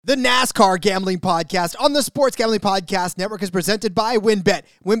The NASCAR Gambling Podcast on the Sports Gambling Podcast Network is presented by WynnBET.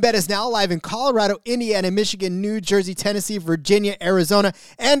 WynnBET is now live in Colorado, Indiana, Michigan, New Jersey, Tennessee, Virginia, Arizona,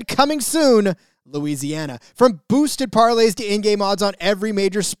 and coming soon, Louisiana. From boosted parlays to in-game odds on every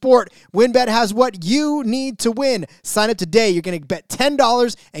major sport, WynnBET has what you need to win. Sign up today. You're going to bet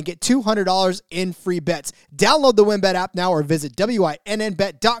 $10 and get $200 in free bets. Download the WynnBET app now or visit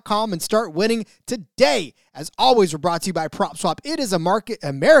WYNNBet.com and start winning today. As always, we're brought to you by PropSwap. It is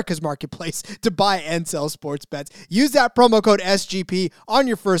America's marketplace to buy and sell sports bets. Use that promo code SGP on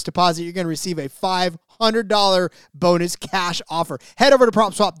your first deposit. You're going to receive a $500 bonus cash offer. Head over to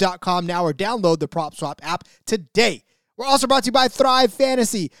PropSwap.com now or download the PropSwap app today. We're also brought to you by Thrive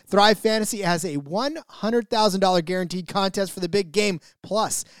Fantasy. Thrive Fantasy has a $100,000 guaranteed contest for the big game,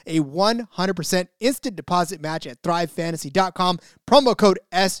 plus a 100% instant deposit match at ThriveFantasy.com. Promo code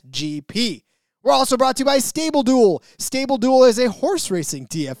SGP. We're also brought to you by Stable Duel. Stable Duel is a horse racing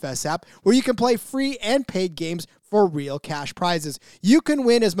DFS app where you can play free and paid games for real cash prizes. You can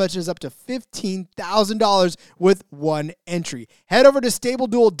win as much as up to $15,000 with one entry. Head over to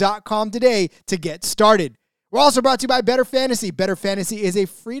StableDuel.com today to get started. We're also brought to you by Better Fantasy. Better Fantasy is a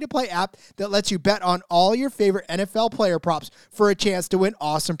free-to-play app that lets you bet on all your favorite NFL player props for a chance to win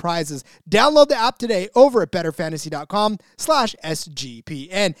awesome prizes. Download the app today over at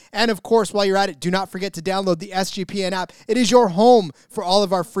betterfantasy.com/SGPN. And of course, while you're at it, do not forget to download the SGPN app. It is your home for all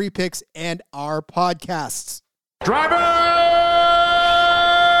of our free picks and our podcasts. Driver,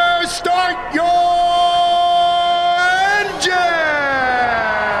 start your engine!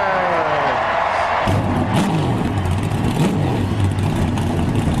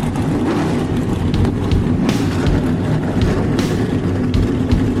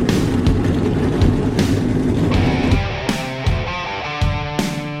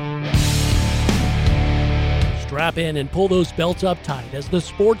 Strap in and pull those belts up tight as the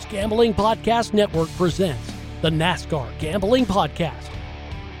Sports Gambling Podcast Network presents the NASCAR Gambling Podcast.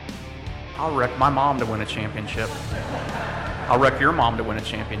 I'll wreck my mom to win a championship. I'll wreck your mom to win a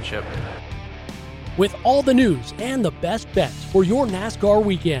championship. With all the news and the best bets for your NASCAR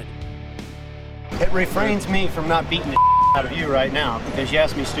weekend. It refrains me from not beating the out of you right now because you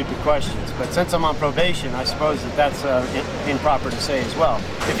asked me stupid questions. But since I'm on probation, I suppose that's improper to say as well.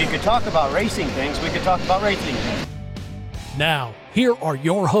 If you could talk about racing things, we could talk about racing things. Now, here are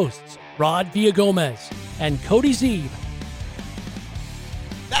your hosts, Rod Villagomez and Cody Zeeb.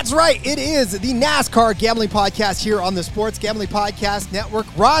 That's right. It is the NASCAR Gambling Podcast here on the Sports Gambling Podcast Network.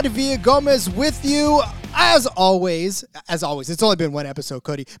 Rod Villagomez with you. As always, it's only been one episode,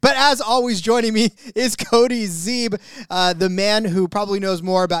 Cody, but as always, joining me is Cody Zeeb, the man who probably knows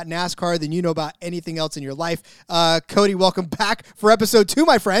more about NASCAR than you know about anything else in your life. Cody, welcome back for episode 2,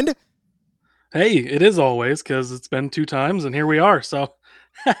 my friend. Hey, it is always, because it's been 2 times, and here we are, so.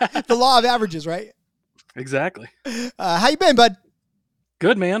 The law of averages, right? Exactly. How you been, bud?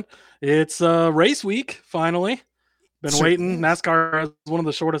 Good, man. It's race week, finally. Been waiting. NASCAR has one of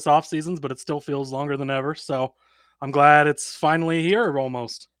the shortest off seasons, but it still feels longer than ever. So I'm glad it's finally here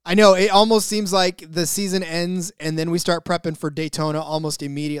almost. I know. It almost seems like the season ends and then we start prepping for Daytona almost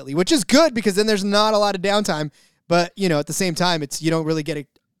immediately, which is good because then there's not a lot of downtime. But, you know, at the same time, you don't really get it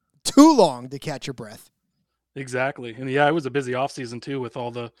too long to catch your breath. Exactly. And yeah, it was a busy off season too with all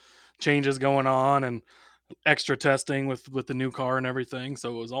the changes going on and extra testing with the new car and everything,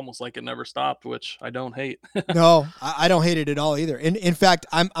 so it was almost like it never stopped, which I don't hate. No, I don't hate it at all either. In fact,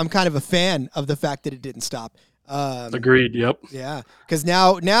 I'm kind of a fan of the fact that it didn't stop. Agreed. Yep. Yeah, because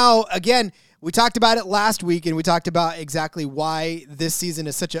now again, we talked about it last week, and we talked about exactly why this season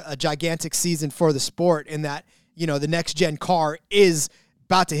is such a gigantic season for the sport, in that, you know, the next gen car is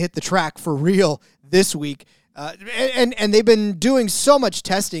about to hit the track for real this week, and they've been doing so much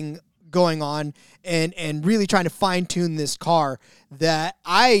testing going on and really trying to fine-tune this car that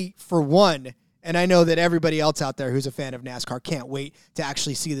I, for one, and I know that everybody else out there who's a fan of NASCAR can't wait to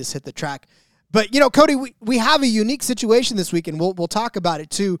actually see this hit the track. But, you know, Cody, we have a unique situation this week, and we'll talk about it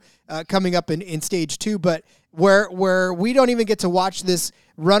too coming up in stage 2, but where we don't even get to watch this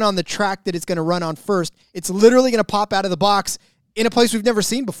run on the track that it's going to run on first. It's literally going to pop out of the box in a place we've never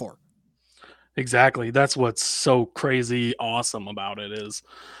seen before. Exactly. That's what's so crazy awesome about it is,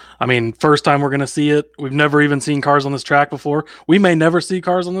 I mean, first time we're going to see it. We've never even seen cars on this track before. We may never see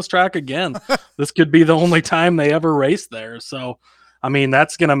cars on this track again. This could be the only time they ever race there. So, I mean,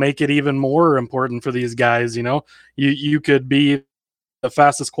 that's going to make it even more important for these guys. You know, you could be the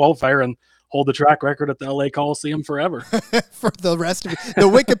fastest qualifier and hold the track record at the LA Coliseum forever. For the rest of it. The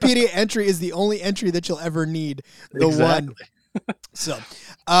Wikipedia entry is the only entry that you'll ever need. The exactly. one. So,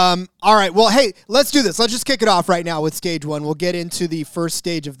 all right. Well, hey, let's do this. Let's just kick it off right now with stage one. We'll get into the first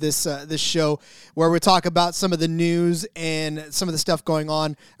stage of this show, where we talk about some of the news and some of the stuff going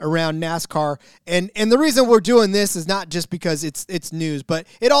on around NASCAR. And the reason we're doing this is not just because it's news, but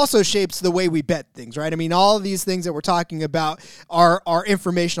it also shapes the way we bet things, right? I mean, all of these things that we're talking about are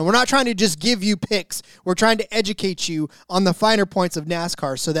informational. We're not trying to just give you picks. We're trying to educate you on the finer points of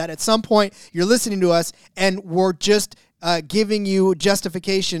NASCAR, so that at some point you're listening to us and we're just giving you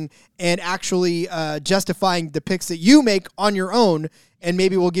justification and actually justifying the picks that you make on your own, and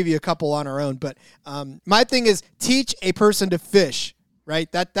maybe we'll give you a couple on our own. But my thing is, teach a person to fish,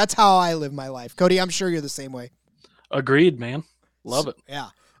 right? That's how I live my life. Cody, I'm sure you're the same way. Agreed, man. Love it. Yeah.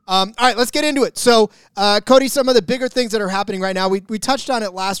 All right, let's get into it. So, Cody, some of the bigger things that are happening right now, we touched on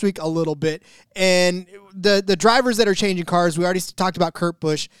it last week a little bit, and the drivers that are changing cars, we already talked about Kurt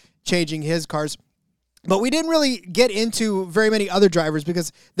Busch changing his cars. But we didn't really get into very many other drivers,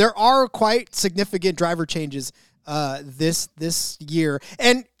 because there are quite significant driver changes this year.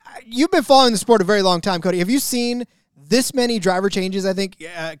 And you've been following the sport a very long time, Cody. Have you seen this many driver changes, I think,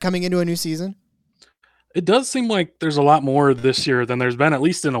 coming into a new season? It does seem like there's a lot more this year than there's been, at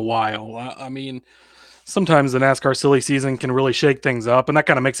least in a while. I mean, sometimes the NASCAR silly season can really shake things up, and that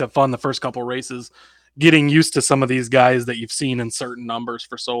kind of makes it fun the first couple races, getting used to some of these guys that you've seen in certain numbers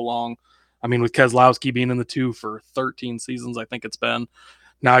for so long. I mean, with Keselowski being in the 2 for 13 seasons, I think it's been.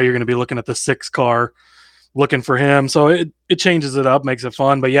 Now you're going to be looking at the 6 car, looking for him. So it changes it up, makes it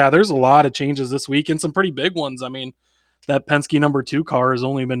fun. But yeah, there's a lot of changes this week, and some pretty big ones. I mean, that Penske number 2 car has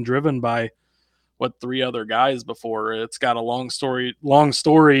only been driven by, 3 other guys before. It's got a long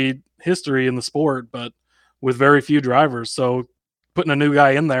story history in the sport, but with very few drivers. So putting a new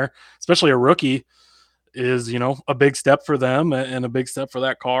guy in there, especially a rookie, is, a big step for them and a big step for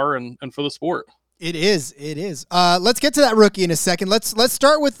that car and for the sport. It is. Let's get to that rookie in a second. Let's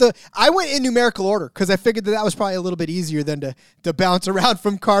start with I went in numerical order because I figured that was probably a little bit easier than to bounce around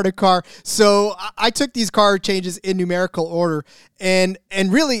from car to car. So I took these car changes in numerical order, and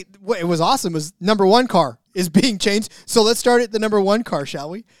really what was awesome was number 1 car is being changed. So let's start at the number 1 car, shall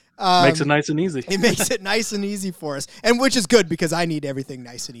we? Makes it nice and easy. It makes it nice and easy for us, and which is good because I need everything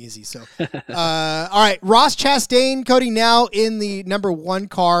nice and easy. So, all right, Ross Chastain, Cody, now in the number 1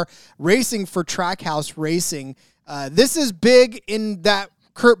 car, racing for Trackhouse Racing. This is big in that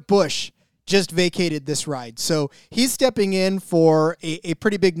Kurt Busch just vacated this ride, so he's stepping in for a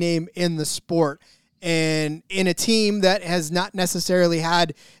pretty big name in the sport, and in a team that has not necessarily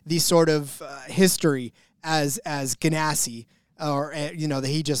had the sort of history as Ganassi. Or, that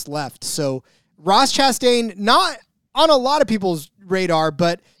he just left. So Ross Chastain, not on a lot of people's radar,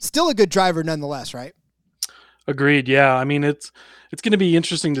 but still a good driver nonetheless, right? Agreed. Yeah. I mean, it's going to be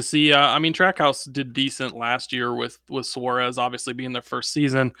interesting to see. I mean, Trackhouse did decent last year with Suarez, obviously being their first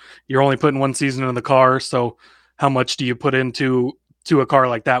season. You're only putting 1 season in the car. So how much do you put into a car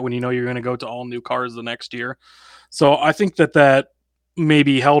like that when you're going to go to all new cars the next year? So I think that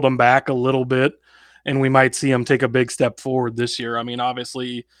maybe held them back a little bit, and we might see him take a big step forward this year. I mean,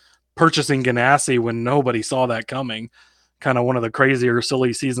 obviously, purchasing Ganassi when nobody saw that coming, kind of one of the crazier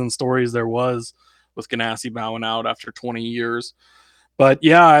silly season stories there was, with Ganassi bowing out after 20 years. But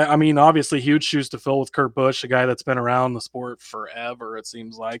yeah, I mean, obviously huge shoes to fill with Kurt Busch, a guy that's been around the sport forever, it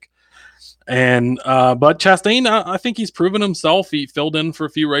seems like. And but Chastain, I think he's proven himself. He filled in for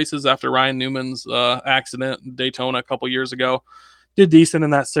a few races after Ryan Newman's accident in Daytona a couple years ago. Did decent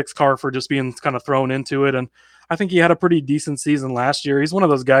in that 6 car for just being kind of thrown into it. And I think he had a pretty decent season last year. He's one of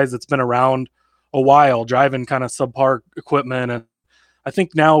those guys that's been around a while, driving kind of subpar equipment. And I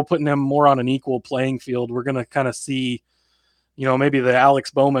think now putting him more on an equal playing field, we're going to kind of see, maybe the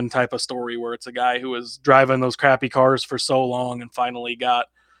Alex Bowman type of story, where it's a guy who was driving those crappy cars for so long and finally got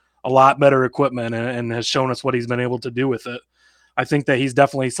a lot better equipment and has shown us what he's been able to do with it. I think that he's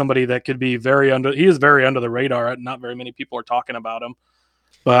definitely somebody that could be he is very under the radar. Not very many people are talking about him,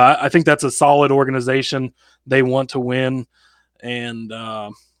 but I think that's a solid organization. They want to win. And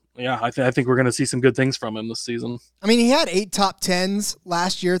I think we're going to see some good things from him this season. I mean, he had 8 top 10s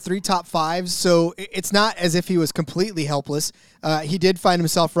last year, 3 top 5s. So it's not as if he was completely helpless. He did find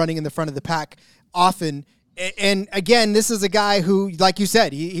himself running in the front of the pack often. And again, this is a guy who, like you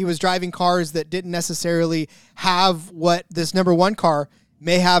said, he was driving cars that didn't necessarily have what this number 1 car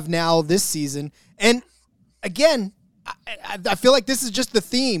may have now this season. And again, I feel like this is just the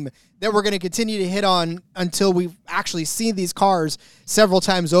theme that we're going to continue to hit on until we actually see these cars several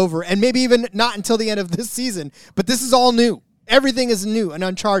times over, and maybe even not until the end of this season. But this is all new. Everything is new and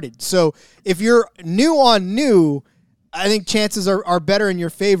uncharted. So if you're new on new, I think chances are better in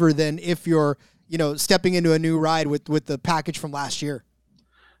your favor than if you're stepping into a new ride with the package from last year.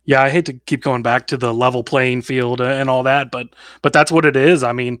 Yeah, I hate to keep going back to the level playing field and all that, but that's what it is.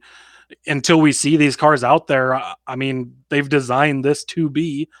 I mean, until we see these cars out there, I mean, they've designed this to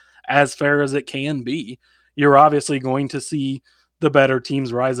be as fair as it can be. You're obviously going to see the better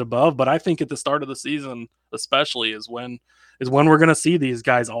teams rise above, but I think at the start of the season, especially, is when we're going to see these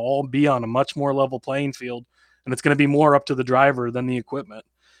guys all be on a much more level playing field, and it's going to be more up to the driver than the equipment.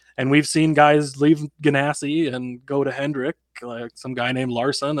 And we've seen guys leave Ganassi and go to Hendrick, like some guy named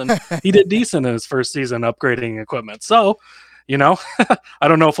Larson, and he did decent in his first season upgrading equipment. So, I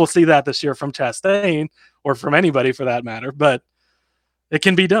don't know if we'll see that this year from Chastain or from anybody for that matter, but it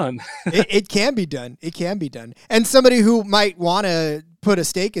can be done. It can be done. It can be done. And somebody who might want to put a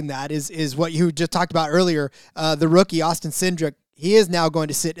stake in that is what you just talked about earlier, the rookie, Austin Cindric. He is now going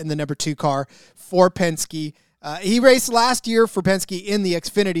to sit in the number 2 car for Penske. He raced last year for Penske in the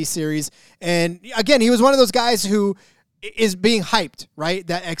Xfinity Series. And again, he was one of those guys who is being hyped, right?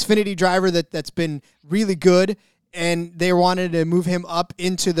 That Xfinity driver that's been really good. And they wanted to move him up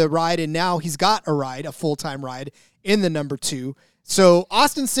into the ride. And now he's got a ride, a full-time ride in the number 2. So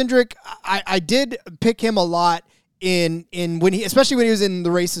Austin Cindric, I did pick him a lot especially when he was in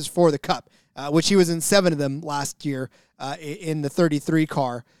the races for the Cup, which he was in 7 of them last year in the 33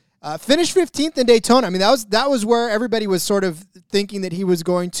 car. Finished 15th in Daytona. I mean, that was where everybody was sort of thinking that he was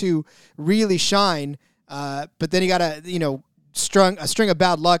going to really shine. But then he got a string of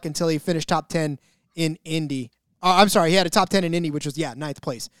bad luck until he finished top 10 in Indy. I'm sorry, he had a top 10 in Indy, which was 9th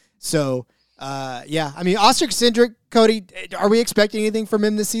place. So. I mean, Austin Cindric, Cody, are we expecting anything from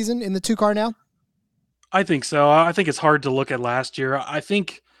him this season in the 2 car now? I think so. I think it's hard to look at last year. I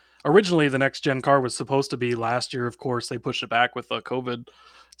think originally the next gen car was supposed to be last year. Of course, they pushed it back with the COVID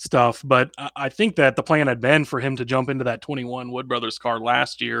stuff, but I think that the plan had been for him to jump into that 21 Wood Brothers car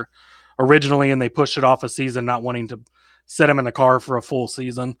last year originally, and they pushed it off a season, not wanting to set him in the car for a full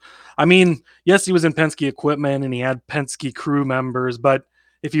season. I mean, yes, he was in Penske equipment and he had Penske crew members, but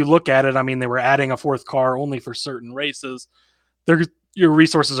if you look at it, I mean, they were adding a 4th car only for certain races. Your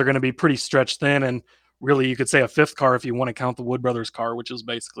resources are going to be pretty stretched thin, and really you could say a 5th car if you want to count the Wood Brothers car, which is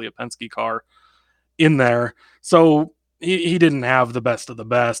basically a Penske car in there. So he didn't have the best of the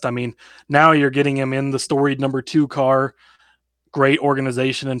best. I mean, now you're getting him in the storied number 2 car. Great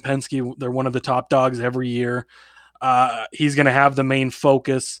organization in Penske. They're one of the top dogs every year. He's going to have the main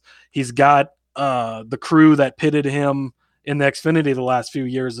focus. He's got the crew that pitted him in the Xfinity the last few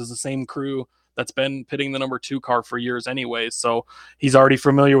years is the same crew that's been pitting the number 2 car for years anyway. So he's already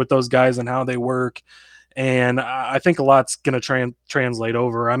familiar with those guys and how they work. And I think a lot's going to translate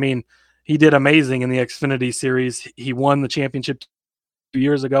over. I mean, he did amazing in the Xfinity Series. He won the championship 2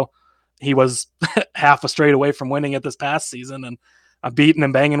 years ago. He was half a straight away from winning it this past season, and beating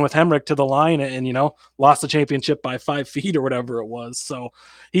and banging with Hemrick to the line and lost the championship by 5 feet or whatever it was. So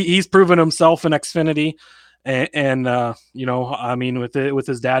he's proven himself in Xfinity. And I mean, with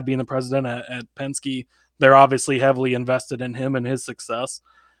his dad being the president at Penske, they're obviously heavily invested in him and his success.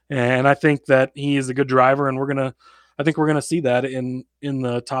 And I think that he is a good driver, and I think we're gonna see that in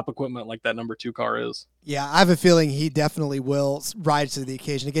the top equipment like that number 2 car is. Yeah, I have a feeling he definitely will rise to the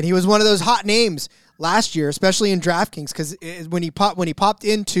occasion again. He was one of those hot names last year, especially in DraftKings, because when he popped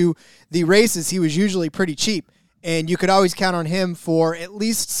into the races, he was usually pretty cheap. And you could always count on him for at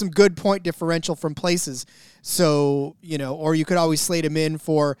least some good point differential from places. So, or you could always slate him in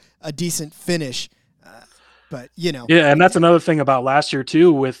for a decent finish. Yeah, and that's another thing about last year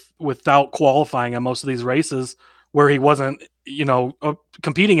too, without qualifying on most of these races where he wasn't,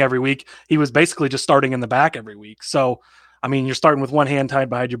 competing every week. He was basically just starting in the back every week. So, I mean, you're starting with one hand tied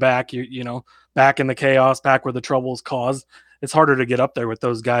behind your back, back in the chaos, back where the trouble is caused. It's harder to get up there with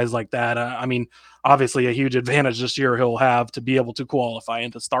those guys like that. I mean, obviously a huge advantage this year he'll have to be able to qualify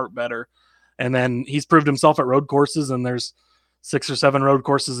and to start better. And then he's proved himself at road courses, and there's 6 or 7 road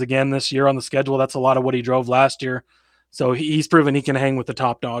courses again this year on the schedule. That's a lot of what he drove last year. So he's proven he can hang with the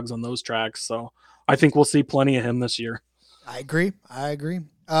top dogs on those tracks. So I think we'll see plenty of him this year. I agree. All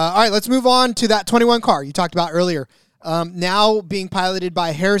right, let's move on to that 21 car you talked about earlier. Now being piloted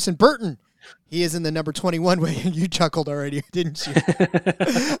by Harrison Burton. He is in the number 21 way. You chuckled already, didn't you?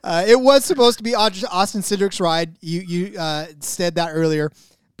 It was supposed to be Austin Cindric's ride. You said that earlier.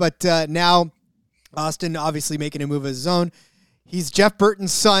 But now Austin obviously making a move of his own. He's Jeff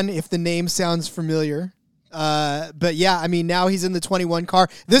Burton's son, if the name sounds familiar. But yeah, I mean, now he's in the 21 car.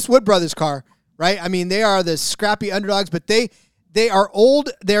 This Wood Brothers car, right? I mean, they are the scrappy underdogs, but they are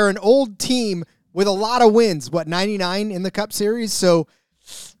old. They're an old team with a lot of wins. What, 99 in the Cup Series? So,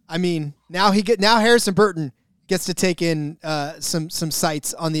 I mean, now Harrison Burton gets to take in some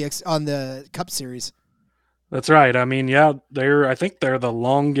sights on the Cup Series. That's right. I mean, yeah, I think they're the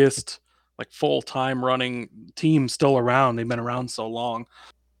longest like full-time running team still around. They've been around so long.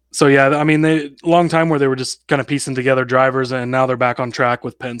 So yeah, I mean, long time where they were just kind of piecing together drivers, and now they're back on track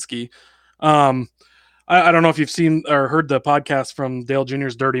with Penske. I don't know if you've seen or heard the podcast from Dale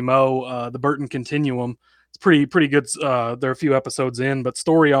Jr.'s Dirty Mo, the Burton Continuum. It's pretty good. They're a few episodes in, but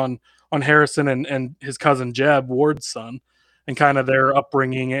story on Harrison and his cousin Jeb, Ward's son, and kind of their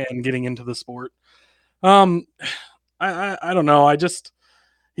upbringing and getting into the sport. I don't know.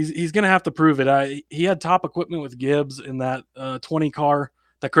 He's gonna have to prove it. He had top equipment with Gibbs in that 20 car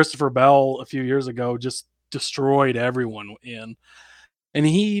that Christopher Bell a few years ago just destroyed everyone in. And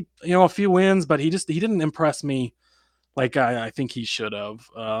he, a few wins, but he didn't impress me like I think he should have.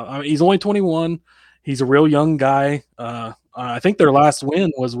 He's only 21. He's a real young guy. I think their last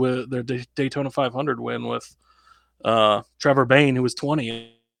win was with their Daytona 500 win with Trevor Bayne, who was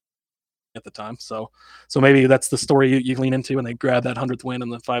 20 at the time. So maybe that's the story you lean into, and they grab that 100th win in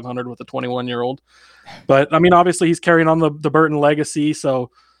the 500 with a 21-year-old. But I mean, obviously he's carrying on the Burton legacy.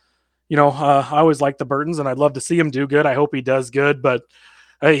 So, I always like the Burtons, and I'd love to see him do good. I hope he does good, but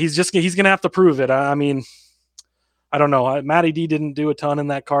he's going to have to prove it. I mean, I don't know. Matty D didn't do a ton in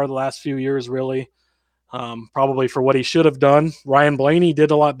that car the last few years, really. Probably for what he should have done. Ryan Blaney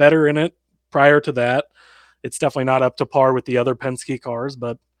did a lot better in it prior to that. It's definitely not up to par with the other Penske cars,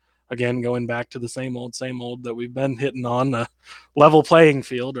 but again, going back to the same old that we've been hitting on, the level playing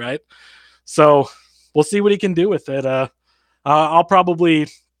field, right? So we'll see what he can do with it. I'll probably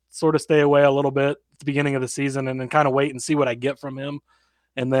sort of stay away a little bit at the beginning of the season and then kind of wait and see what I get from him.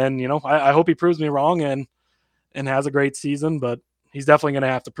 And then, I hope he proves me wrong and has a great season, but he's definitely going to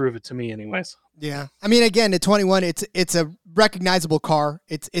have to prove it to me anyways. Yeah. I mean, again, at 21, it's a recognizable car.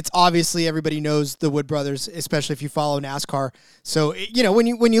 It's obviously everybody knows the Wood brothers, especially if you follow NASCAR. So,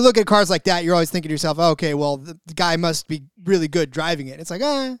 when you look at cars like that, you're always thinking to yourself, oh, okay, well, the guy must be really good driving it. It's like,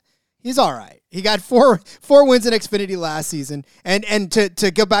 he's all right. He got four wins in Xfinity last season. And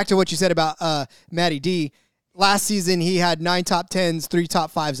to go back to what you said about Matty D, last season he had 9 top 10s, 3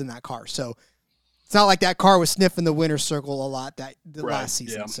 top 5s in that car. So it's not like that car was sniffing the winner's circle a lot last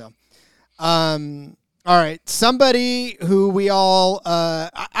season. Yeah. So, all right, somebody who we all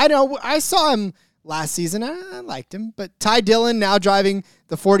I know I saw him last season. I liked him, but Ty Dillon now driving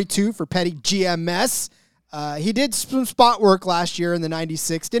the 42 for Petty GMS. He did some spot work last year in the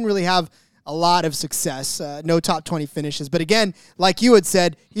 96. Didn't really have a lot of success. No top 20 finishes. But again, like you had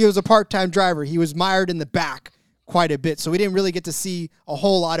said, he was a part-time driver. He was mired in the back quite a bit, so we didn't really get to see a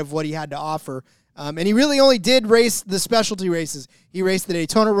whole lot of what he had to offer. And he really only did race the specialty races. He raced the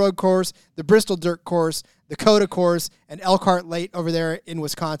Daytona Road Course, the Bristol Dirt Course, the Coda Course, and Elkhart Lake over there in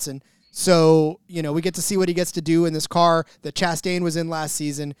Wisconsin. So, we get to see what he gets to do in this car that Chastain was in last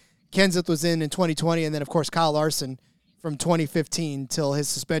season, Kenseth was in 2020, and then, of course, Kyle Larson from 2015 till his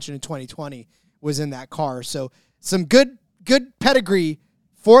suspension in 2020 was in that car. So some good pedigree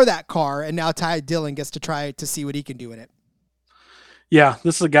for that car, and now Ty Dillon gets to try to see what he can do in it. Yeah,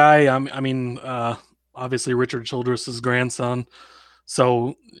 this is a guy, obviously Richard Childress's grandson,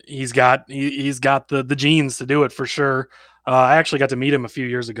 so he's got the genes to do it for sure. I actually got to meet him a few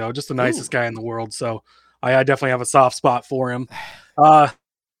years ago, just the nicest guy in the world, so I definitely have a soft spot for him.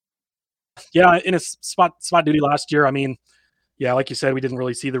 Yeah, in his spot duty last year, I mean, yeah, like you said, we didn't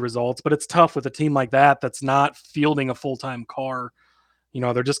really see the results, but it's tough with a team like that that's not fielding a full-time car.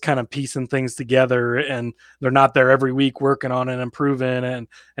 They're just kind of piecing things together, and they're not there every week working on it and improving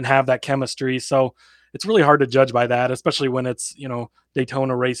and have that chemistry. So it's really hard to judge by that, especially when it's,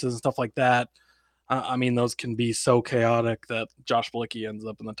 Daytona races and stuff like that. I mean, those can be so chaotic that Josh Bilicki ends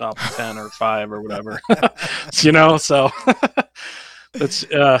up in the top 10 or 5 or whatever, so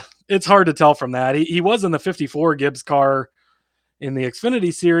it's hard to tell from that. He was in the 54 Gibbs car in the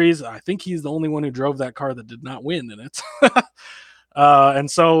Xfinity series. I think he's the only one who drove that car that did not win in it. And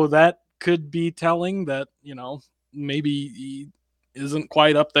so that could be telling that, maybe he isn't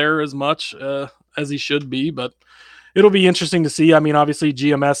quite up there as much as he should be, but it'll be interesting to see. I mean, obviously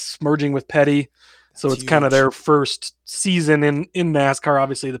GMS merging with Petty, so it's kind of their first season in NASCAR.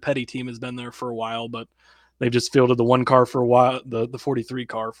 Obviously the Petty team has been there for a while, but they've just fielded the one car for a while, the 43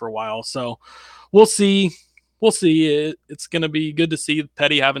 car for a while. So we'll see. It's going to be good to see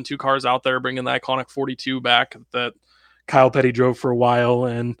Petty having 2 cars out there, bringing the iconic 42 back that Kyle Petty drove for a while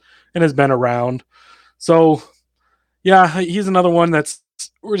and has been around. So yeah, he's another one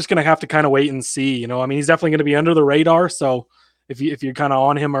we're just going to have to kind of wait and see. I mean, he's definitely going to be under the radar. So if you're kind of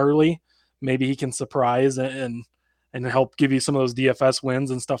on him early, maybe he can surprise and help give you some of those DFS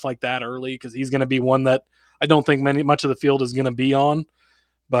wins and stuff like that early, because he's going to be one that I don't think much of the field is going to be on.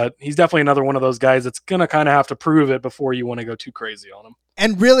 But he's definitely another one of those guys that's going to kind of have to prove it before you want to go too crazy on him.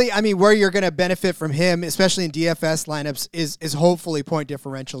 And really, I mean, where you're going to benefit from him, especially in DFS lineups, is hopefully point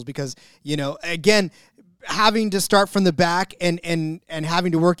differentials because, again, having to start from the back and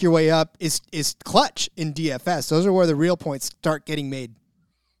having to work your way up is clutch in DFS. Those are where the real points start getting made.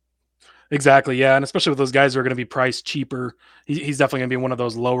 Exactly, yeah, and especially with those guys who are going to be priced cheaper, he's definitely going to be one of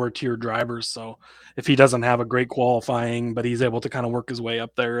those lower tier drivers. So if he doesn't have a great qualifying, but he's able to kind of work his way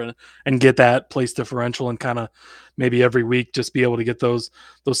up there and get that place differential and kind of maybe every week just be able to get those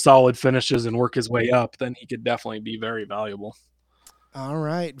solid finishes and work his way up, then he could definitely be very valuable. All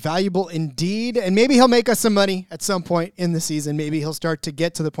right, valuable indeed, and maybe he'll make us some money at some point in the season. Maybe he'll start to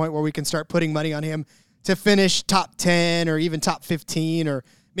get to the point where we can start putting money on him to finish top 10 or even top 15 or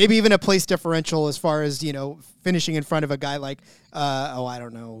maybe even a place differential as far as, finishing in front of a guy like, I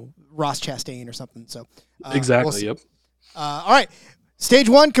don't know, Ross Chastain or something. So exactly, we'll yep. All right, stage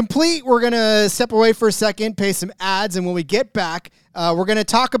 1 complete. We're going to step away for a second, pay some ads, and when we get back, we're going to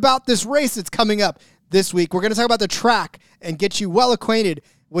talk about this race that's coming up this week. We're going to talk about the track and get you well acquainted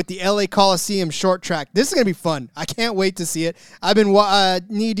with the LA Coliseum short track. This is going to be fun. I can't wait to see it. I've been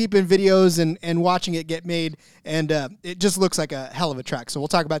knee-deep in videos and watching it get made, and it just looks like a hell of a track. So we'll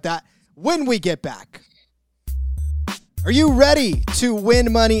talk about that when we get back. Are you ready to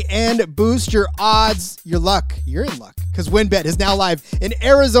win money and boost your odds? Your luck. You're in luck because WynnBET is now live in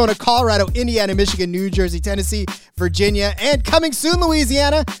Arizona, Colorado, Indiana, Michigan, New Jersey, Tennessee, Virginia, and coming soon,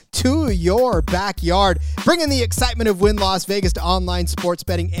 Louisiana, to your backyard. Bringing the excitement of Wynn Las Vegas to online sports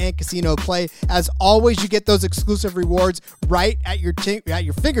betting and casino play. As always, you get those exclusive rewards right at your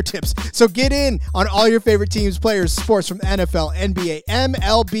fingertips. So get in on all your favorite teams, players, sports from NFL, NBA,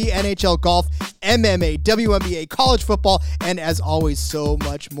 MLB, NHL, golf, MMA, WNBA, college football, and as always, so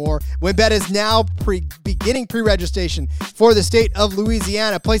much more. WynnBET is now beginning pre-registration for the state of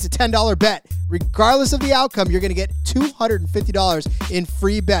Louisiana. Place a $10 bet. Regardless of the outcome, you're going to get $250 in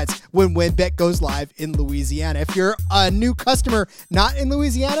free bets when WynnBET goes live in Louisiana. If you're a new customer not in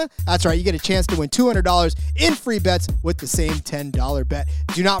Louisiana, that's right, you get a chance to win $200 in free bets with the same $10 bet.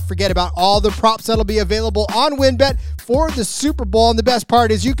 Do not forget about all the props that'll be available on WynnBET for the Super Bowl. And the best part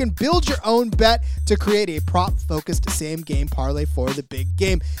is you can build your own bet to create a prop-focused same-game parlay for the big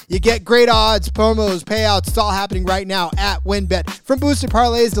game. You get great odds, promos, payouts. It's all happening right now at WynnBET. From boosted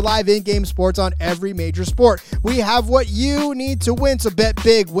parlays to live in-game sports on every major sport, we have what you need to win. So bet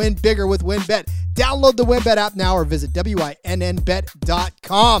big, win bigger with WynnBET. Download the WynnBET app now or visit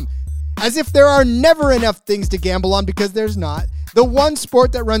WYNNBet.com. As if there are never enough things to gamble on, because there's not. The one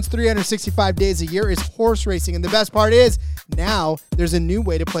sport that runs 365 days a year is horse racing, and the best part is now there's a new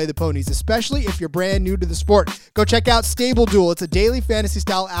way to play the ponies, especially if you're brand new to the sport. Go check out Stable Duel. It's a daily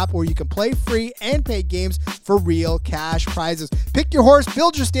fantasy-style app where you can play free and pay games for real cash prizes. Pick your horse,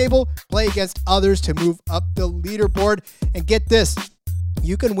 build your stable, play against others to move up the leaderboard, and get this.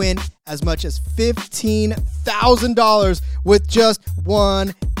 You can win as much as $15,000 with just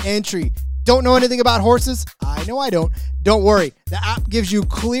one entry. Don't know anything about horses? I know I don't. Don't worry. The app gives you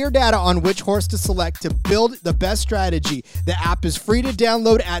clear data on which horse to select to build the best strategy. The app is free to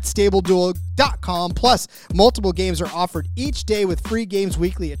download at StableDuel.com. Plus, multiple games are offered each day with free games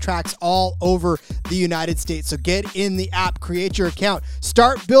weekly at tracks all over the United States. So get in the app, create your account,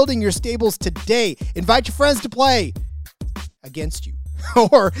 start building your stables today. Invite your friends to play against you.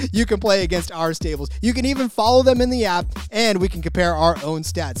 Or you can play against our stables. You can even follow them in the app, and we can compare our own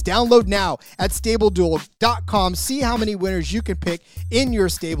stats. Download now at StableDuel.com. See how many winners you can pick in your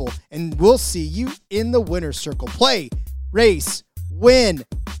stable, and we'll see you in the winner's circle. Play, race, win.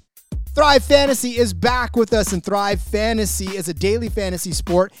 Thrive Fantasy is back with us, and Thrive Fantasy is a daily fantasy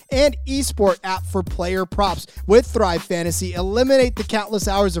sport and esport app for player props. With Thrive Fantasy, eliminate the countless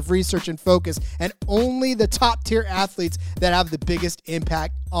hours of research and focus, and only the top-tier athletes that have the biggest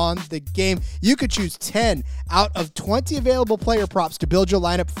impact on the game. You could choose 10 out of 20 available player props to build your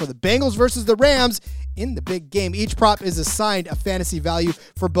lineup for the Bengals versus the Rams in the big game. Each prop is assigned a fantasy value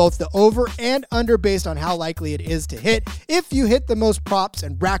for both the over and under based on how likely it is to hit. If you hit the most props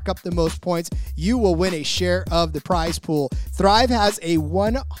and rack up the most points, you will win a share of the prize pool. Thrive has a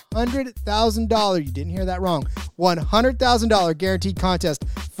 $100,000, you didn't hear that wrong, $100,000 guaranteed contest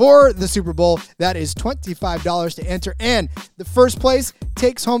for the Super Bowl. That is $25 to enter, and the first place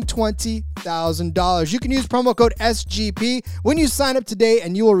takes home $20,000. You can use promo code SGP when you sign up today,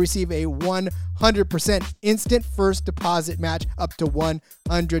 and you will receive a 100% instant first deposit match up to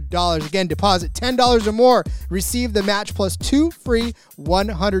 $100. Again, deposit $10 or more. Receive the match plus 2 free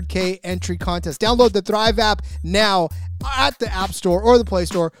 $100K entry contests. Download the Thrive app now at the App Store or the Play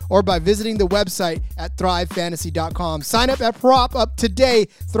Store, or by visiting the website at thrivefantasy.com. Sign up at Prop Up today,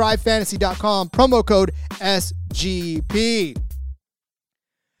 thrivefantasy.com, promo code SGP.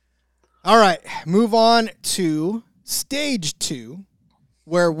 All right, move on to stage 2,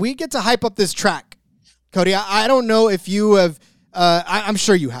 where we get to hype up this track. Cody, I don't know if you have, I'm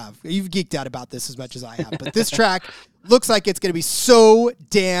sure you have. You've geeked out about this as much as I have, but this track looks like it's going to be so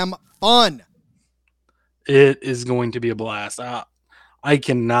damn fun. It is going to be a blast. I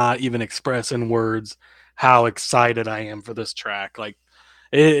cannot even express in words how excited I am for this track. Like,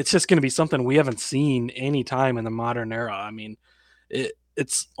 it's just going to be something we haven't seen any time in the modern era. I mean,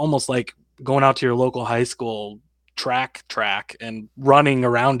 it's almost like going out to your local high school track and running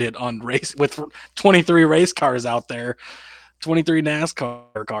around it on race with 23 race cars out there, 23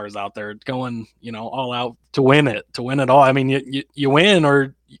 NASCAR cars out there going, all out to win it all. I mean, you win,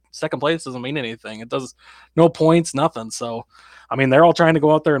 or second place doesn't mean anything. It does no points, nothing. So, I mean, they're all trying to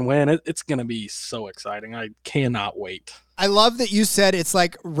go out there and win. It's going to be so exciting. I cannot wait. I love that you said it's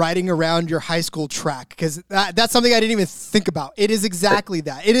like riding around your high school track, because that's something I didn't even think about. It is exactly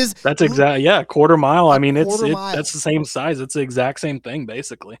that. It is. That's exactly, yeah, quarter mile. I mean, quarter mile. That's the same size. It's the exact same thing,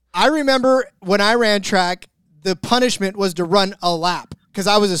 basically. I remember when I ran track, the punishment was to run a lap, because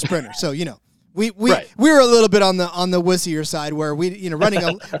I was a sprinter. So, we were a little bit on the wussier side, where we,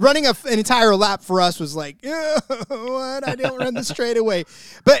 running an entire lap for us was like, what? I don't run the straightaway.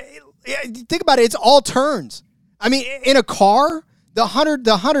 But think about it. It's all turns. I mean, in a car, the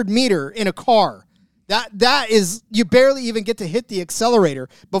 100 meter in a car, that is, you barely even get to hit the accelerator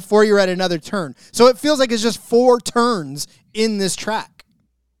before you're at another turn. So it feels like it's just 4 turns in this track.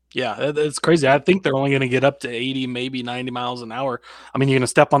 Yeah, it's crazy. I think they're only going to get up to 80, maybe 90 miles an hour. I mean, you're going to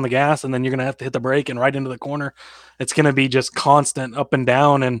step on the gas, and then you're going to have to hit the brake and right into the corner. It's going to be just constant up and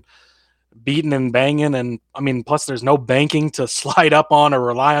down and beating and banging. And I mean, plus there's no banking to slide up on or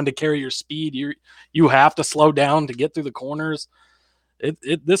rely on to carry your speed. You have to slow down to get through the corners.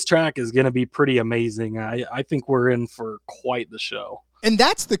 This track is going to be pretty amazing. I think we're in for quite the show. And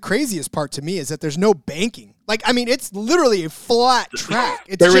that's the craziest part to me, is that there's no banking. Like, I mean, it's literally a flat track.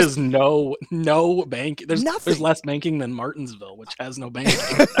 There is no banking. There's nothing. There's less banking than Martinsville, which has no banking.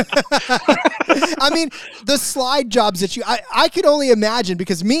 I mean, the slide jobs that I could only imagine,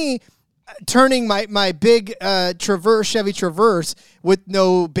 because me turning my big Chevy Traverse with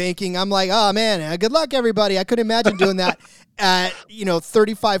no banking, I'm like, oh man, good luck everybody. I couldn't imagine doing that at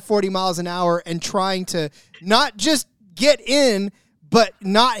 35, 40 miles an hour and trying to not just get in, but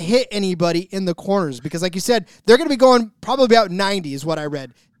not hit anybody in the corners, because like you said, they're going to be going probably about 90 is what I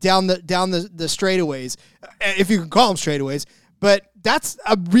read down the straightaways, if you can call them straightaways. But that's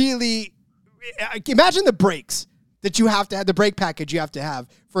a really, imagine the brakes that you have to have, the brake package you have to have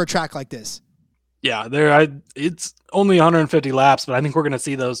for a track like this. Yeah, it's only 150 laps, but I think we're going to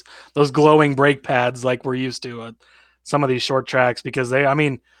see those glowing brake pads like we're used to at some of these short tracks, because they're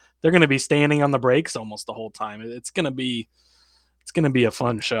going to be standing on the brakes almost the whole time. It's going to be a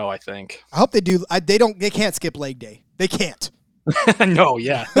fun show, I think. I hope they do. They can't skip leg day. They can't. No,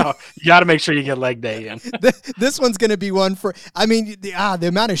 you got to make sure you get leg day in. This one's going to be one for, I mean, the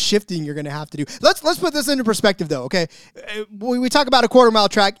amount of shifting you're going to have to do. Let's put this into perspective, though, okay? We talk about a quarter mile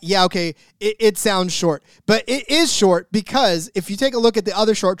track. Yeah, okay, it sounds short. But it is short, because if you take a look at the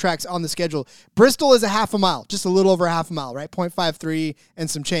other short tracks on the schedule, Bristol is a half a mile, just a little over a half a mile, right? 0.53 and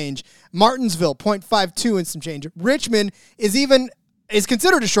some change. Martinsville, 0.52 and some change. Richmond is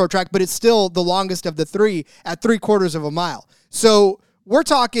considered a short track, but it's still the longest of the 3 at 3/4 of a mile. So we're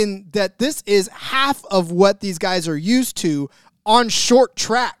talking that this is half of what these guys are used to on short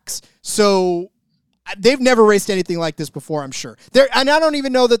tracks. So they've never raced anything like this before, I'm sure. And I don't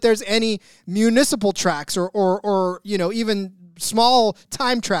even know that there's any municipal tracks or even small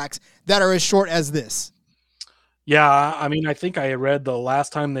time tracks that are as short as this. Yeah, I mean, I think I read the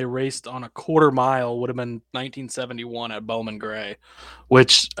last time they raced on a quarter mile would have been 1971 at Bowman Gray,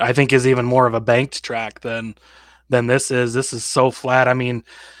 which I think is even more of a banked track than this is. This is so flat. I mean,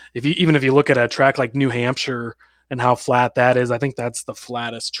 if you look at a track like New Hampshire and how flat that is, I think that's the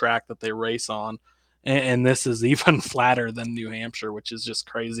flattest track that they race on. And this is even flatter than New Hampshire, which is just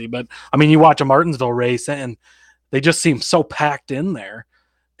crazy. But I mean, you watch a Martinsville race and they just seem so packed in there.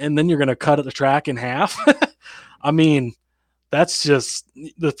 And then you're going to cut the track in half. I mean, that's just,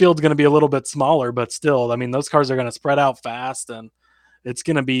 the field's going to be a little bit smaller, but still, I mean, those cars are going to spread out fast, and it's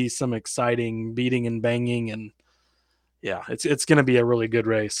going to be some exciting beating and banging, and yeah, it's going to be a really good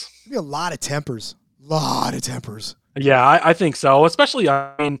race. Be a lot of tempers. Yeah, I think so. Especially,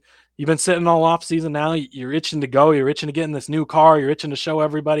 I mean, you've been sitting all off season now. You're itching to go. You're itching to get in this new car. You're itching to show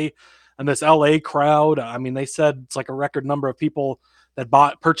everybody And this LA crowd, I mean, they said it's like a record number of people that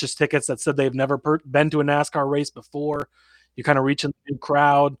purchased tickets that said they've never been to a NASCAR race before. You kind of reach in the new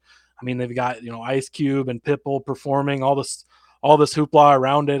crowd. I mean, they've got, Ice Cube and Pitbull performing, all this hoopla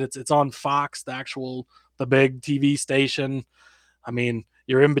around it. It's on Fox, the big TV station. I mean,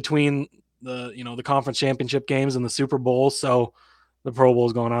 you're in between the conference championship games and the Super Bowl, so the Pro Bowl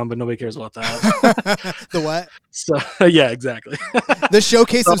is going on, but nobody cares about that. The what? So yeah, exactly. The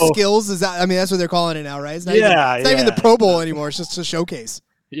showcase of skills, is that? I mean, that's what they're calling it now, right? It's not even the Pro Bowl anymore. It's just a showcase.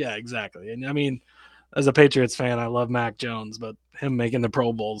 Yeah, exactly. And I mean, as a Patriots fan, I love Mac Jones, but him making the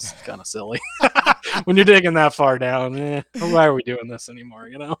Pro Bowl is kind of silly. When you're digging that far down, why are we doing this anymore?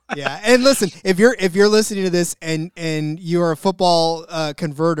 Yeah, and listen, if you're listening to this and you're a football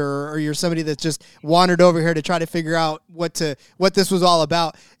converter, or you're somebody that's just wandered over here to try to figure out what this was all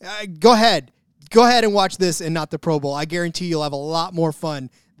about, go ahead and watch this and not the Pro Bowl. I guarantee you'll have a lot more fun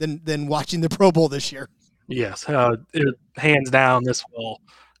than watching the Pro Bowl this year. Yes, hands down, this will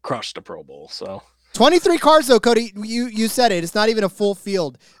crush the Pro Bowl. So. 23 cars, though, Cody. You said it. It's not even a full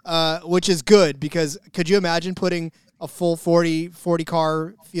field, which is good, because could you imagine putting a full 40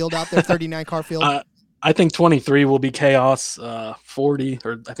 car field out there, 39 car field? I think 23 will be chaos. 40,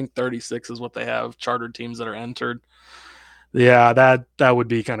 or I think 36 is what they have, chartered teams that are entered. Yeah, that would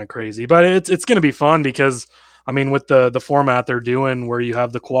be kind of crazy. But it's going to be fun because, I mean, with the format they're doing where you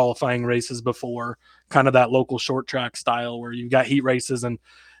have the qualifying races before, kind of that local short track style where you've got heat races and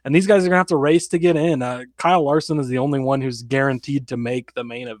these guys are going to have to race to get in. Kyle Larson is the only one who's guaranteed to make the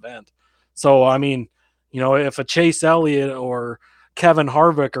main event. So, I mean, if a Chase Elliott or Kevin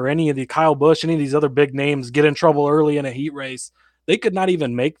Harvick or any of the Kyle Busch, any of these other big names get in trouble early in a heat race, they could not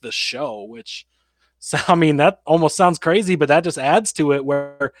even make the show, which, I mean, that almost sounds crazy, but that just adds to it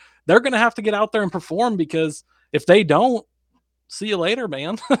where they're going to have to get out there and perform, because if they don't, see you later,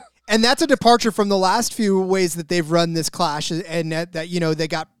 man. And that's a departure from the last few ways that they've run this clash, and that they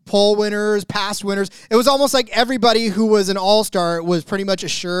got pole winners, past winners. It was almost like everybody who was an all-star was pretty much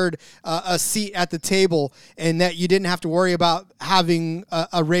assured a seat at the table, and that you didn't have to worry about having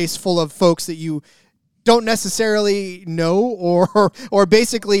a race full of folks that you don't necessarily know, or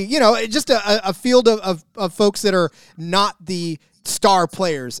basically, just a field of folks that are not the star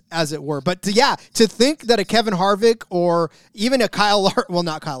players, as it were. But to think that a Kevin Harvick or even a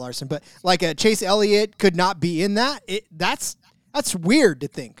not Kyle Larson, but like a Chase Elliott could not be in that's weird to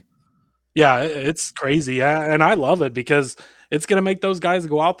think. Yeah, it's crazy. And I love it because it's going to make those guys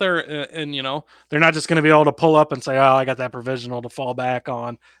go out there and they're not just going to be able to pull up and say, oh, I got that provisional to fall back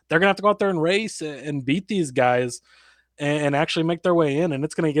on. They're going to have to go out there and race and beat these guys and actually make their way in. And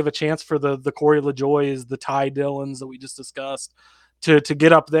it's going to give a chance for the Corey LaJoys, the Ty Dillons that we just discussed to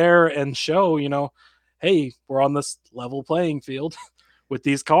get up there and show, hey, we're on this level playing field with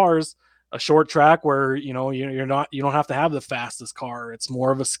these cars, a short track where, you don't have to have the fastest car. It's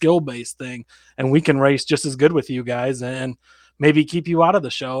more of a skill-based thing, and we can race just as good with you guys and maybe keep you out of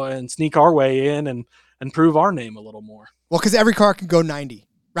the show and sneak our way in and prove our name a little more. Well, because every car can go 90.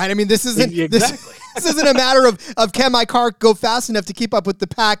 Right. I mean, this isn't exactly. This isn't a matter of can my car go fast enough to keep up with the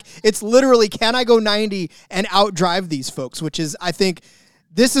pack. It's literally, can I go 90 and outdrive these folks? Which is, I think,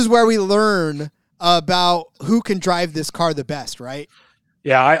 this is where we learn about who can drive this car the best. Right.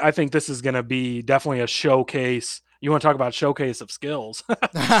 Yeah, I think this is going to be definitely a showcase. You want to talk about showcase of skills? Take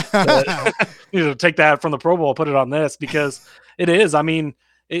that from the Pro Bowl, put it on this, because it is. I mean,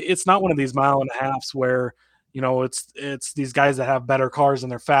 it's not one of these mile and a halves where, it's these guys that have better cars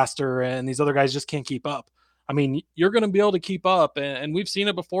and they're faster and these other guys just can't keep up. I mean, you're going to be able to keep up. And we've seen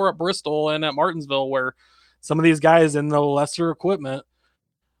it before at Bristol and at Martinsville, where some of these guys in the lesser equipment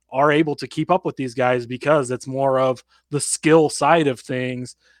are able to keep up with these guys because it's more of the skill side of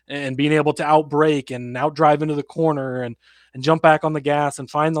things and being able to outbrake and outdrive into the corner and jump back on the gas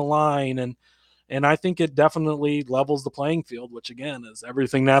and find the line. And I think it definitely levels the playing field, which again is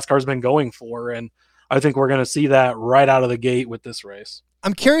everything NASCAR's been going for. And I think we're going to see that right out of the gate with this race.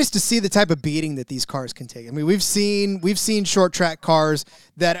 I'm curious to see the type of beating that these cars can take. I mean, we've seen short track cars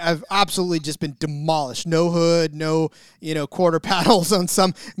that have absolutely just been demolished. No hood, no, quarter paddles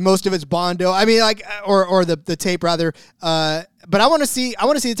on most of it's Bondo. I mean, like, or the tape rather. But I want to see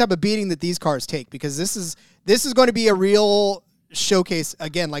the type of beating that these cars take, because this is going to be a real showcase,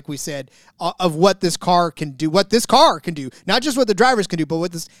 again, like we said, of what this car can do, not just what the drivers can do,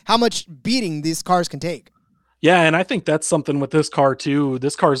 but how much beating these cars can take. Yeah, and I think that's something with this car too.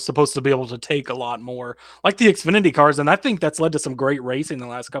 This car is supposed to be able to take a lot more, like the Xfinity cars, and I think that's led to some great racing the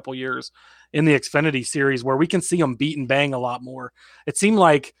last couple of years in the Xfinity series, where we can see them beat and bang a lot more. It seemed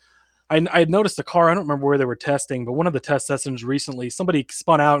like, I had noticed a car. I don't remember where they were testing, but one of the test sessions recently, somebody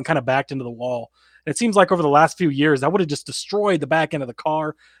spun out and kind of backed into the wall. And it seems like over the last few years, that would have just destroyed the back end of the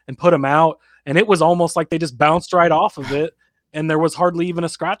car and put them out. And it was almost like they just bounced right off of it, and there was hardly even a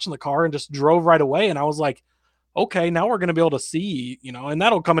scratch in the car and just drove right away. And I was like, okay, now we're going to be able to see, and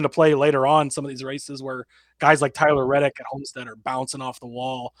that'll come into play later on some of these races where guys like Tyler Reddick at Homestead are bouncing off the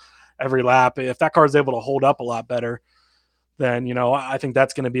wall every lap. If that car is able to hold up a lot better, then, I think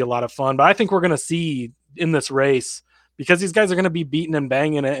that's going to be a lot of fun. But I think we're going to see in this race, because these guys are going to be beating and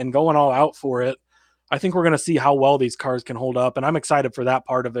banging it and going all out for it, I think we're going to see how well these cars can hold up. And I'm excited for that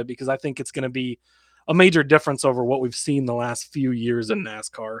part of it, because I think it's going to be a major difference over what we've seen the last few years in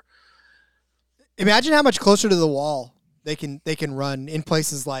NASCAR. Imagine how much closer to the wall they can run in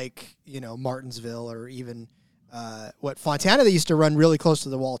places like, Martinsville, or even Fontana. They used to run really close to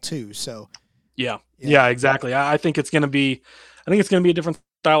the wall too. So yeah, exactly. I think it's going to be a different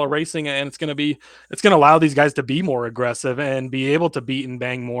style of racing, and it's going to allow these guys to be more aggressive and be able to beat and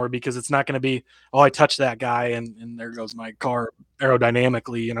bang more, because it's not going to be, I touched that guy and there goes my car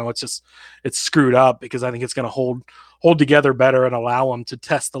aerodynamically. It's screwed up, because I think it's going to hold together better and allow them to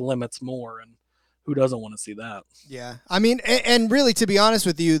test the limits more. And who doesn't want to see that? Yeah. I mean, and really, to be honest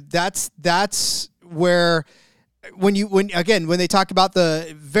with you, that's where, when they talk about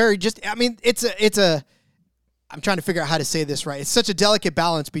the I'm trying to figure out how to say this right. It's such a delicate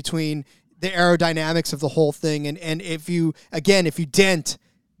balance between the aerodynamics of the whole thing. And if you dent,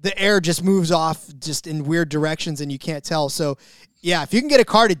 the air just moves off just in weird directions and you can't tell. So yeah, if you can get a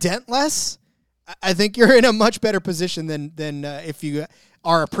car to dent less, I think you're in a much better position than if you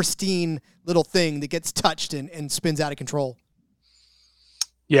are a pristine little thing that gets touched and spins out of control.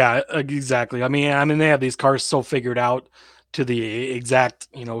 Yeah, exactly. I mean, they have these cars so figured out to the exact,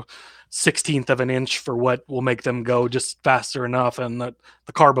 16th of an inch for what will make them go just faster enough. And the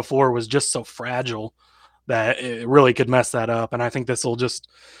car before was just so fragile that it really could mess that up. And I think this will just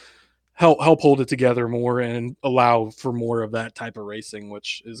help hold it together more and allow for more of that type of racing,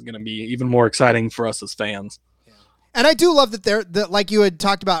 which is going to be even more exciting for us as fans. And I do love that like you had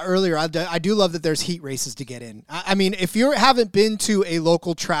talked about earlier, I do love that there's heat races to get in. I mean, if you haven't been to a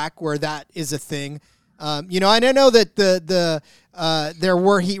local track where that is a thing, and I know that there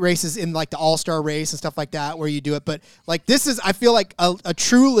were heat races in like the All-Star race and stuff like that where you do it, but like this is, I feel like a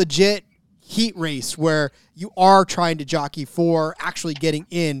true legit heat race where you are trying to jockey for actually getting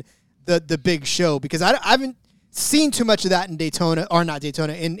in the big show, because I haven't seen too much of that in Daytona, or not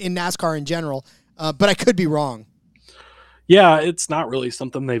Daytona, in NASCAR in general, but I could be wrong. Yeah, it's not really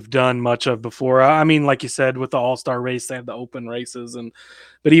something they've done much of before. I mean, like you said, with the All-Star race, they have the open races,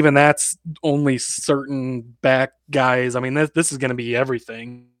 but even that's only certain back guys. I mean, this is going to be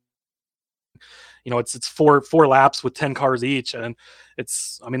everything. It's four laps with 10 cars each, and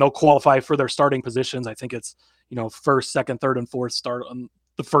they'll qualify for their starting positions. I think it's, first, second, third, and fourth start on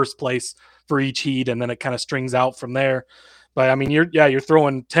the first place for each heat, and then it kind of strings out from there. But I mean, you're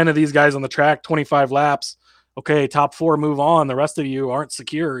throwing 10 of these guys on the track, 25 laps. Okay, top 4 move on. The rest of you aren't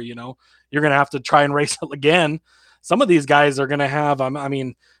secure. You're going to have to try and race again. Some of these guys are going to have,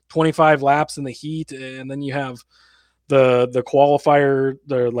 25 laps in the heat, and then you have the qualifier,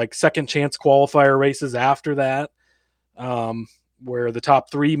 the like second chance qualifier races after that, where the top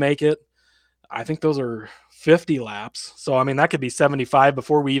 3 make it. I think those are 50 laps. So, that could be 75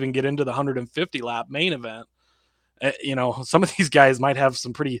 before we even get into the 150 lap main event. Some of these guys might have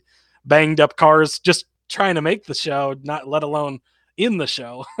some pretty banged up cars just trying to make the show, not let alone in the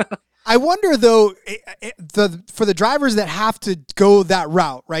show. I wonder though, for the drivers that have to go that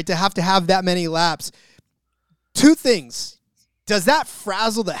route, right, to have that many laps, 2 things: does that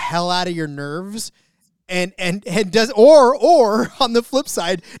frazzle the hell out of your nerves, and does or on the flip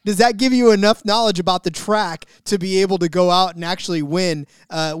side, does that give you enough knowledge about the track to be able to go out and actually win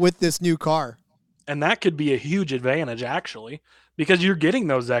with this new car? And that could be a huge advantage, actually, because you're getting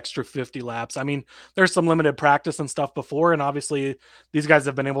those extra 50 laps. There's some limited practice and stuff before, and obviously these guys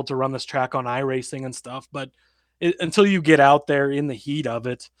have been able to run this track on iRacing and stuff, but until you get out there in the heat of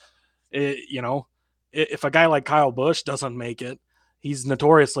it, if a guy like Kyle Busch doesn't make it, he's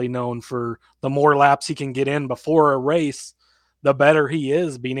notoriously known for the more laps he can get in before a race, the better he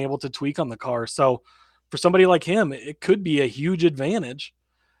is being able to tweak on the car. So for somebody like him, it could be a huge advantage.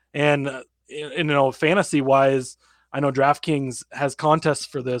 And fantasy wise, I know DraftKings has contests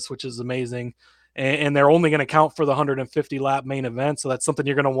for this, which is amazing. And they're only going to count for the 150 lap main event. So that's something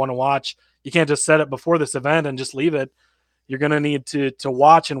you're going to want to watch. You can't just set it before this event and just leave it. You're going to need to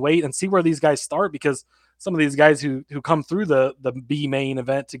watch and wait and see where these guys start, because some of these guys who come through the B main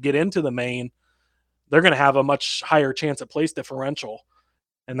event to get into the main, they're going to have a much higher chance at place differential.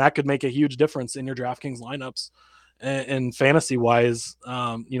 And that could make a huge difference in your DraftKings lineups and fantasy wise,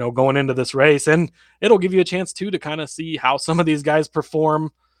 going into this race. And it'll give you a chance too to kind of see how some of these guys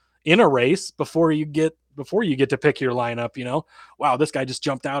perform in a race before you get to pick your lineup. Wow, this guy just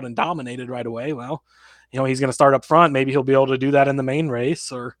jumped out and dominated right away. Well, he's going to start up front. Maybe he'll be able to do that in the main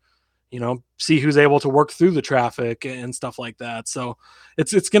race, or see who's able to work through the traffic and stuff like that. So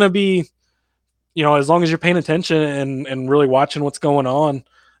it's going to be, as long as you're paying attention and really watching what's going on,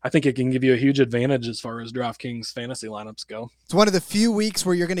 I think it can give you a huge advantage as far as DraftKings fantasy lineups go. It's one of the few weeks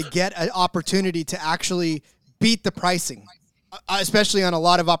where you're going to get an opportunity to actually beat the pricing, especially on a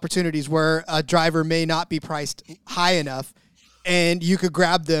lot of opportunities where a driver may not be priced high enough, and you could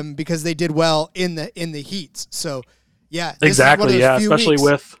grab them because they did well in the heats. So, yeah, exactly. Yeah, especially weeks.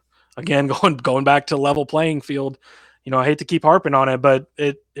 With, again, going back to level playing field. I hate to keep harping on it, but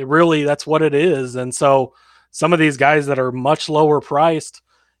it really, that's what it is. And so some of these guys that are much lower priced,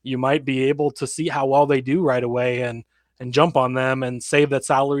 you might be able to see how well they do right away and jump on them and save that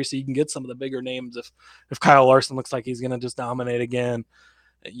salary so you can get some of the bigger names if Kyle Larson looks like he's going to just dominate again,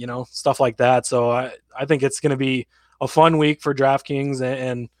 stuff like that. So I think it's going to be a fun week for DraftKings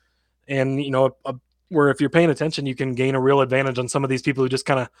and where if you're paying attention, you can gain a real advantage on some of these people who just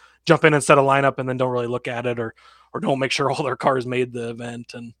kind of jump in and set a lineup and then don't really look at it or don't make sure all their cars made the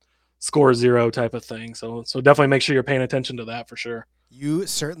event and score 0 type of thing. So definitely make sure you're paying attention to that for sure. You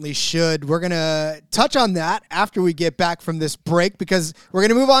certainly should. We're going to touch on that after we get back from this break because we're going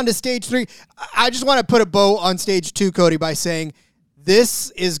to move on to stage 3. I just want to put a bow on stage 2, Cody, by saying this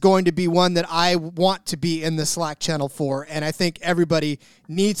is going to be one that I want to be in the Slack channel for, and I think everybody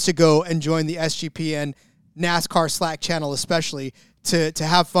needs to go and join the SGPN NASCAR Slack channel, especially to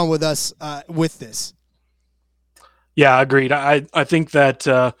have fun with us with this. Yeah, agreed. I think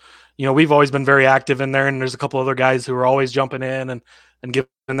that we've always been very active in there, and there's a couple other guys who are always jumping in and giving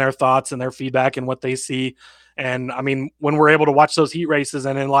their thoughts and their feedback and what they see. And I mean, when we're able to watch those heat races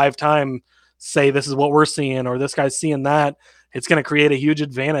and in live time say this is what we're seeing or this guy's seeing that, it's going to create a huge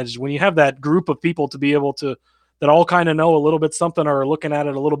advantage when you have that group of people to be able to that all kind of know a little bit something or are looking at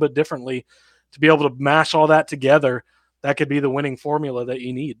it a little bit differently, to be able to mash all that together. That could be the winning formula that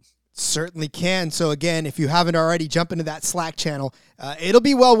you need. Certainly can. So again, if you haven't already, jump into that Slack channel. It'll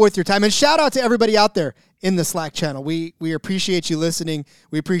be well worth your time. And shout out to everybody out there in the Slack channel. We appreciate you listening.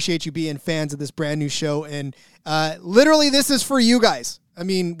 We appreciate you being fans of this brand new show. And literally, this is for you guys. I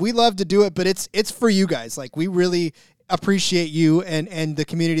mean, we love to do it, but it's for you guys. Like, we really appreciate you and the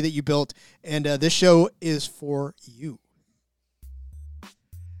community that you built. And this show is for you.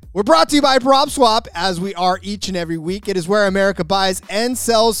 We're brought to you by PropSwap, as we are each and every week. It is where America buys and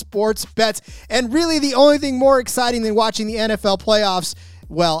sells sports bets. And really the only thing more exciting than watching the NFL playoffs,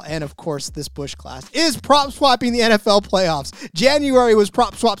 well, and of course this Busch class, is prop swapping the NFL playoffs. January was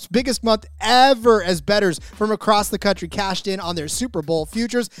PropSwap's biggest month ever as bettors from across the country cashed in on their Super Bowl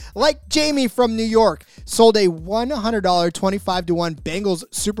futures, like Jamie from New York sold a $100 25-1 Bengals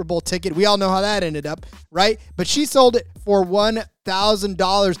Super Bowl ticket. We all know how that ended up, right? But she sold it for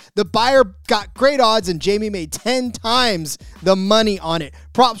 $1,000. The buyer got great odds, and Jamie made 10 times the money on it.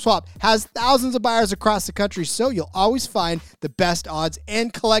 PropSwap has thousands of buyers across the country, so you'll always find the best odds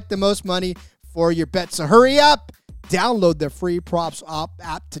and collect the most money for your bet. So hurry up. Download the free PropSwap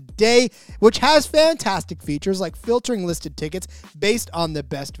app today, which has fantastic features like filtering listed tickets based on the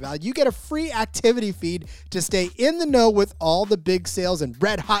best value. You get a free activity feed to stay in the know with all the big sales and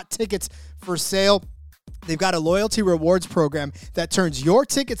red hot tickets for sale. They've got a loyalty rewards program that turns your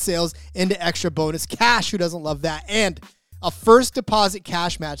ticket sales into extra bonus cash. Who doesn't love that? And a first deposit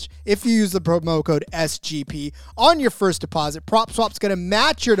cash match if you use the promo code SGP on your first deposit. PropSwap's going to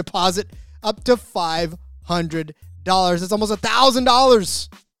match your deposit up to $500. That's almost $1,000. It's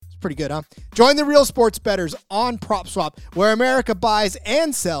pretty good, huh? Join the real sports bettors on PropSwap, where America buys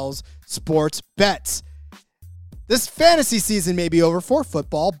and sells sports bets. This fantasy season may be over for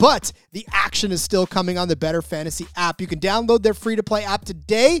football, but the action is still coming on the Better Fantasy app. You can download their free-to-play app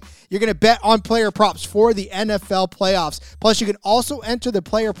today. You're going to bet on player props for the NFL playoffs. Plus, you can also enter the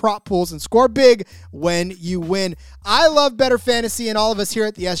player prop pools and score big when you win. I love Better Fantasy, and all of us here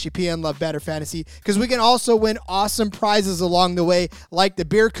at the SGPN love Better Fantasy because we can also win awesome prizes along the way, like the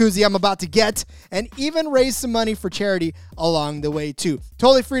beer koozie I'm about to get, and even raise some money for charity along the way, too.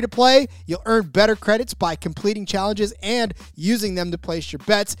 Totally free to play. You'll earn better credits by completing challenges challenges and using them to place your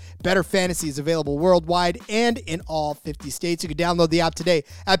bets. Better Fantasy is available worldwide and in all 50 states. You can download the app today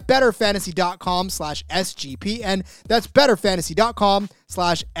at betterfantasy.com/SGPN. That's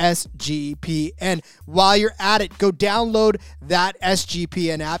betterfantasy.com/SGPN. While you're at it, go download that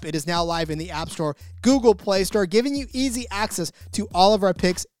SGPN app. It is now live in the App Store, Google Play Store, giving you easy access to all of our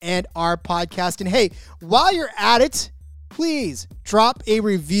picks and our podcast. And hey, while you're at it, please drop a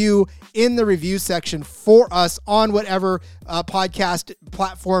review in the review section for us on whatever podcast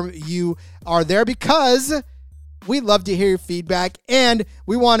platform you are there, because we love to hear your feedback, and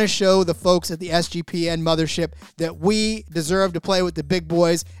we want to show the folks at the SGPN mothership that we deserve to play with the big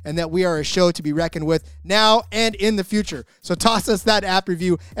boys and that we are a show to be reckoned with now and in the future. So toss us that app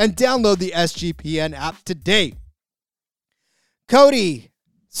review and download the SGPN app today. Cody,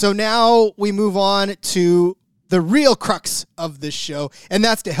 so now we move on to the real crux of this show, and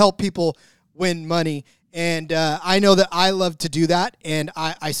that's to help people win money. And I know that I love to do that, and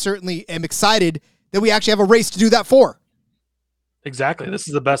I certainly am excited that we actually have a race to do that for. Exactly. This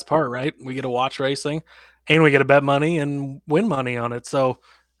is the best part, right? We get to watch racing, and we get to bet money and win money on it. So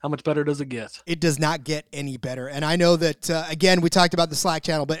how much better does it get? It does not get any better. And I know that, again, we talked about the Slack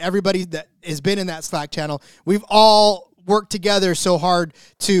channel, but everybody that has been in that Slack channel, we've all worked together so hard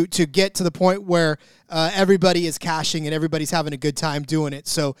to get to the point where everybody is cashing and everybody's having a good time doing it.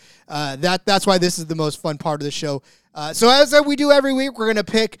 So that's why this is the most fun part of the show. So as we do every week, we're going to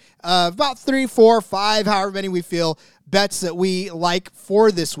pick about 3, 4, 5, however many we feel, bets that we like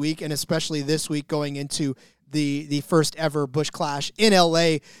for this week, and especially this week going into the first ever Busch Clash in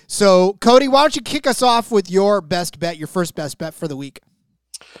LA. So Cody, why don't you kick us off with your best bet, your first best bet for the week?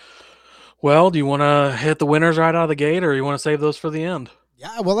 Well, do you want to hit the winners right out of the gate, or you want to save those for the end?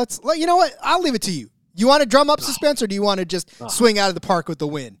 Yeah, well, you know what? I'll leave it to you. You want to drum up suspense, or do you want to just swing out of the park with the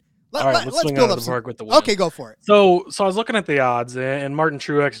win? Let's swing out of the park with the win. Okay, go for it. So I was looking at the odds, and Martin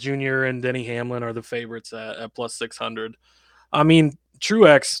Truex Jr. and Denny Hamlin are the favorites at plus 600. I mean,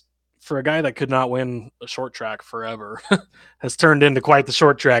 Truex, for a guy that could not win a short track forever, has turned into quite the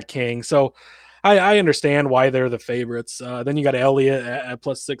short track king. So I understand why they're the favorites. Then you got Elliott at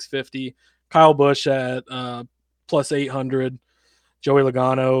plus 650, Kyle Busch at plus 800, Joey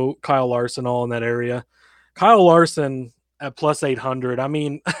Logano, Kyle Larson, all in that area. Kyle Larson at plus 800. I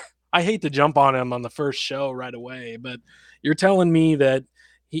mean, I hate to jump on him on the first show right away, but you're telling me that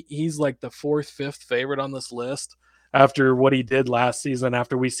he's like the 4th, 5th favorite on this list after what he did last season,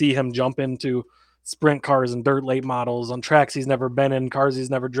 after we see him jump into sprint cars and dirt late models on tracks he's never been in, cars he's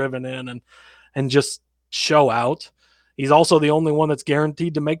never driven in, and just show out. He's also the only one that's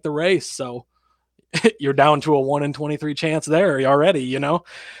guaranteed to make the race. So you're down to a 1 in 23 chance there already, you know?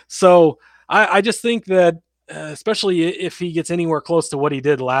 So I just think that, especially if he gets anywhere close to what he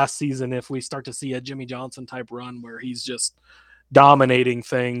did last season, if we start to see a Jimmy Johnson type run where he's just dominating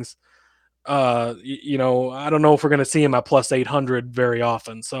things, you know, I don't know if we're going to see him at plus 800 very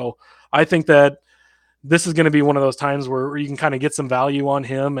often. So I think that this is going to be one of those times where you can kind of get some value on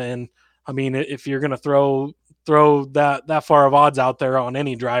him. And I mean, if you're going to throw that far of odds out there on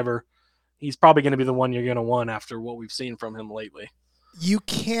any driver, he's probably going to be the one you're going to want after what we've seen from him lately. You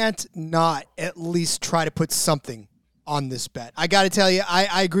can't not at least try to put something on this bet. I got to tell you,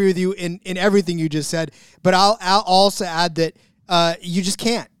 I agree with you in everything you just said, but I'll also add that you just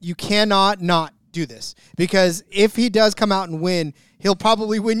can't. You cannot not do this, because if he does come out and win, he'll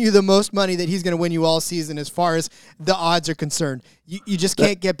probably win you the most money that he's going to win you all season as far as the odds are concerned. You just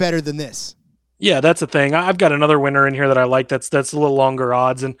can't get better than this. Yeah, that's the thing. I've got another winner in here that I like that's a little longer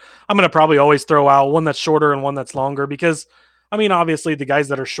odds, and I'm going to probably always throw out one that's shorter and one that's longer because, I mean, obviously the guys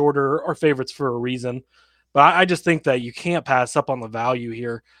that are shorter are favorites for a reason, but I just think that you can't pass up on the value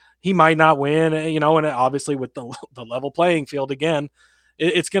here. He might not win, you know, and obviously with the level playing field again,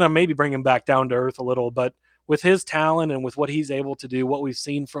 it's going to maybe bring him back down to earth a little, but with his talent and with what he's able to do, what we've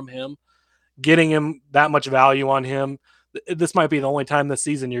seen from him, getting him that much value on him, this might be the only time this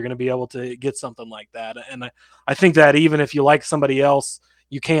season you're going to be able to get something like that. And I think that even if you like somebody else,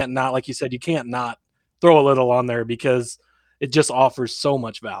 you can't not, like you said, you can't not throw a little on there because it just offers so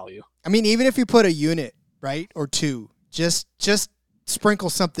much value. I mean, even if you put a unit, right, or two, just sprinkle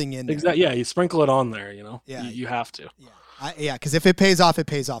something in there. Exactly. Yeah, you sprinkle it on there, you know. Yeah. You have to. Yeah, because if it pays off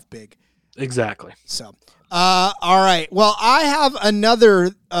big. Exactly. So, all right. Well, I have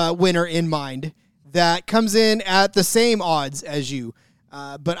another winner in mind that comes in at the same odds as you.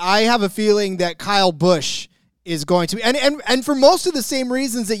 But I have a feeling that Kyle Busch is going to, and for most of the same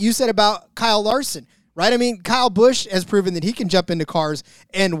reasons that you said about Kyle Larson, right? I mean, Kyle Busch has proven that he can jump into cars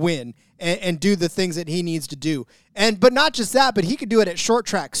and win and do the things that he needs to do. But not just that, but he could do it at short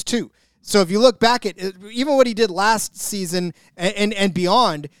tracks too. So if you look back at even what he did last season and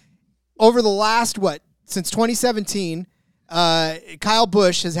beyond, over the last, since 2017, Kyle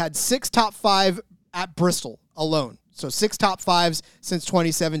Busch has had 6 top 5 at Bristol alone. So 6 top 5s since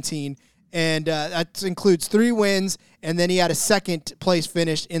 2017. And that includes 3 wins, and then he had a second place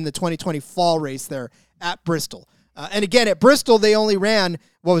finish in the 2020 fall race there at Bristol. And again, at Bristol, they only ran,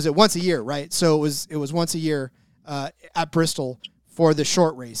 once a year, right? So it was once a year at Bristol for the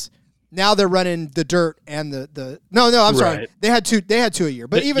short race. Now they're running the dirt and I'm sorry. They had two a year,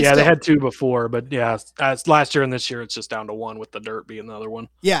 but even still. They had 2 before, but it's last year and this year it's just down to 1 with the dirt being the other one.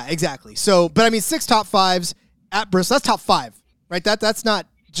 Yeah, exactly. So, but I mean, 6 top 5s at Bristol, that's top 5, right? That's not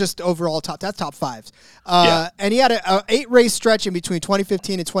just overall that's top 5s. And he had a 8 race stretch in between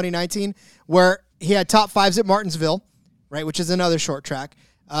 2015 and 2019 where he had top 5s at Martinsville, right, which is another short track.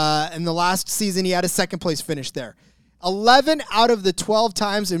 And the last season he had a second place finish there. 11 out of the 12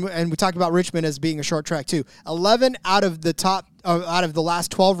 times, and we talked about Richmond as being a short track too. 11 out of the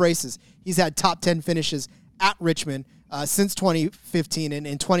last 12 races, he's had top 10 finishes at Richmond since 2015. And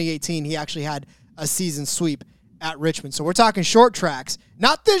in 2018, he actually had a season sweep at Richmond. So we're talking short tracks,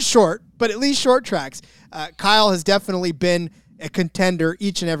 not this short, but at least short tracks. Kyle has definitely been a contender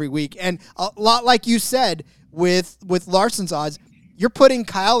each and every week. And a lot like you said with Larson's odds, you're putting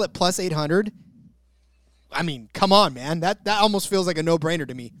Kyle at plus 800. I mean, come on, man. That almost feels like a no-brainer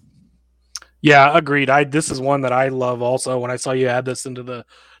to me. Yeah, agreed. This is one that I love also. When I saw you add this into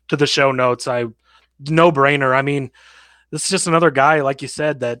the show notes, no-brainer. I mean, this is just another guy, like you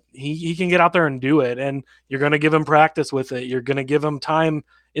said, that he can get out there and do it, and you're going to give him practice with it. You're going to give him time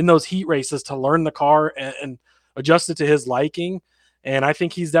in those heat races to learn the car and adjust it to his liking. And I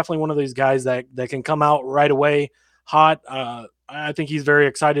think he's definitely one of these guys that can come out right away hot. I think he's very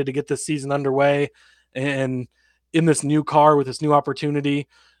excited to get this season underway. And in this new car with this new opportunity,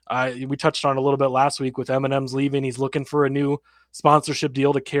 we touched on it a little bit last week with M&M's leaving. He's looking for a new sponsorship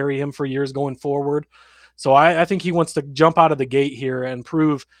deal to carry him for years going forward. So I think he wants to jump out of the gate here and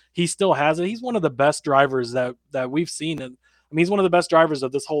prove he still has it. He's one of the best drivers that we've seen. And I mean, he's one of the best drivers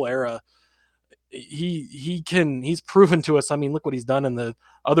of this whole era. He's proven to us. I mean, look what he's done in the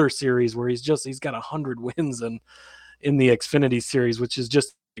other series where he's got 100 wins in the Xfinity series, which is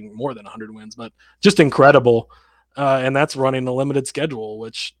just more than 100 wins, but just incredible. And that's running a limited schedule,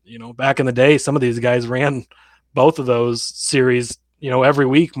 which, back in the day, some of these guys ran both of those series, every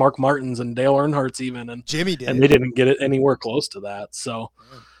week. Mark Martins and Dale Earnhardt's even, and Jimmy did, and they didn't get it anywhere close to that. So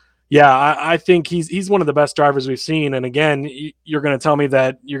I think he's one of the best drivers we've seen. And again, you're going to tell me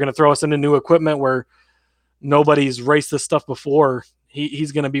that you're going to throw us into new equipment where nobody's raced this stuff before.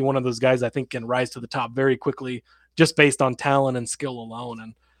 He's going to be one of those guys I think can rise to the top very quickly, just based on talent and skill alone.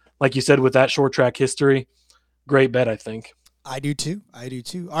 And like you said, with that short track history, great bet, I think. I do too.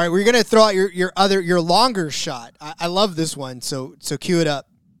 All right, we're going to throw out your longer shot. I love this one, so cue it up.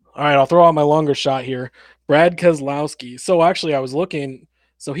 All right, I'll throw out my longer shot here. Brad Keselowski. So actually I was looking,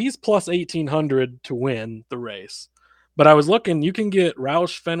 so he's plus 1,800 to win the race. But I was looking, you can get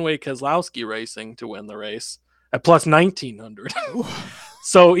Roush Fenway Keselowski Racing to win the race at plus 1,900.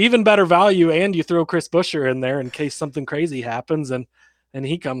 So even better value, and you throw Chris Buescher in there in case something crazy happens, and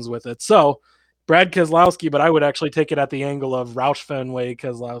he comes with it. So Brad Keselowski, but I would actually take it at the angle of Roush Fenway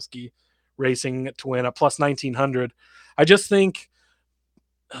Keselowski Racing to win at plus 1,900. I just think,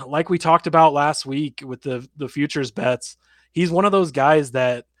 like we talked about last week with the futures bets, he's one of those guys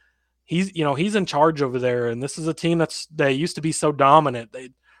that he's in charge over there, and this is a team that used to be so dominant.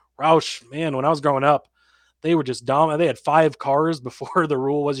 Roush, man, when I was growing up, they were just dominant. They had 5 cars before the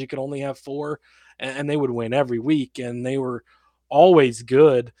rule was you could only have 4, and they would win every week, and they were always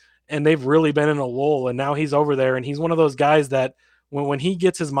good, and they've really been in a lull, and now he's over there, and he's one of those guys that when he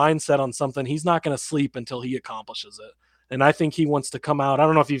gets his mindset on something, he's not going to sleep until he accomplishes it. And I think he wants to come out. I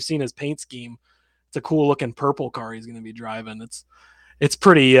don't know if you've seen his paint scheme. It's a cool looking purple car he's going to be driving. It's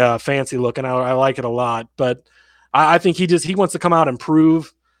pretty fancy looking. I like it a lot, but I think he wants to come out and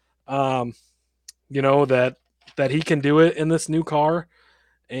prove, that he can do it in this new car.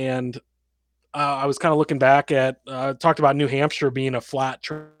 And I was kind of looking back at, talked about New Hampshire being a flat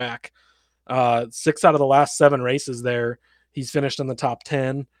track. 6 out of the last 7 races there, he's finished in the top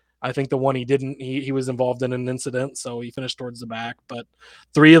 10. I think the one he didn't, he was involved in an incident, so he finished towards the back. But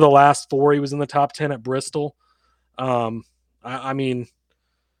 3 of the last 4, he was in the top 10 at Bristol. I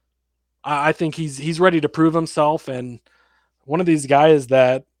think he's ready to prove himself, and one of these guys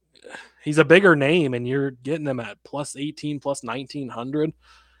that he's a bigger name, and you're getting him at plus 18, plus 1,900,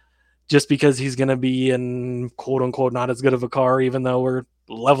 just because he's going to be in quote unquote not as good of a car, even though we're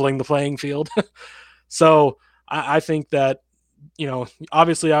leveling the playing field. So I think that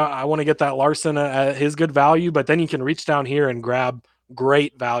obviously I want to get that Larson at his good value, but then you can reach down here and grab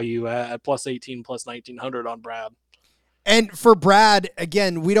great value at plus 18, plus 1900 on Brad. And for Brad,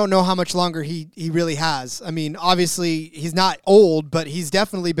 again, we don't know how much longer he really has. I mean, obviously he's not old, but he's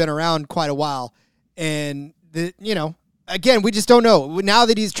definitely been around quite a while. And again, we just don't know. Now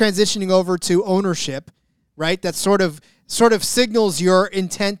that he's transitioning over to ownership, right? That sort of signals your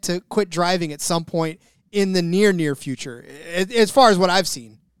intent to quit driving at some point in the near future, as far as what I've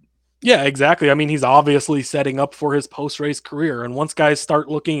seen. Yeah, exactly. I mean, he's obviously setting up for his post-race career. And once guys start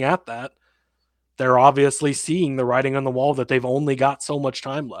looking at that, they're obviously seeing the writing on the wall that they've only got so much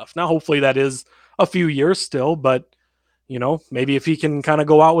time left. Now, hopefully that is a few years still, but maybe if he can kind of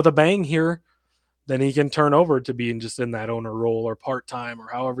go out with a bang here, then he can turn over to being just in that owner role or part-time or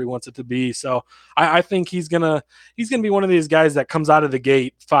however he wants it to be. So I think he's gonna be one of these guys that comes out of the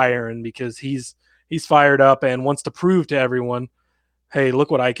gate firing because he's fired up and wants to prove to everyone, hey, look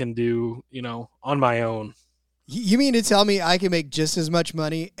what I can do, on my own. You mean to tell me I can make just as much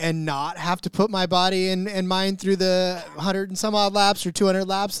money and not have to put my body and mind through the 100 and some odd laps or 200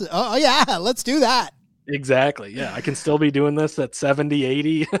 laps? Oh yeah, let's do that. Exactly. Yeah, I can still be doing this at 70,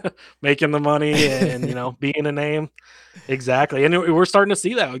 80, making the money and, being a name. Exactly. And we're starting to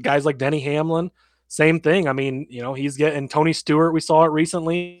see that with guys like Denny Hamlin. Same thing. I mean, he's getting Tony Stewart. We saw it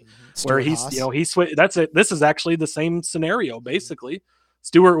recently where he's, he's that's it. This is actually the same scenario, basically.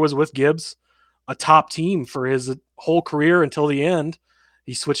 Stewart was with Gibbs, a top team for his whole career until the end.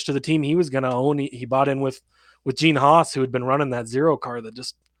 He switched to the team he was going to own. He bought in with Gene Haas, who had been running that zero car that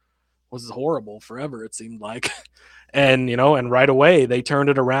just was horrible forever, it seemed like. And, and right away they turned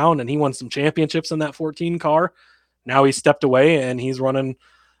it around and he won some championships in that 14 car. Now he stepped away and he's running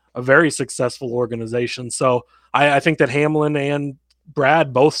a very successful organization. So I think that Hamlin and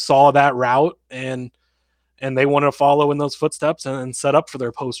Brad both saw that route and they want to follow in those footsteps and set up for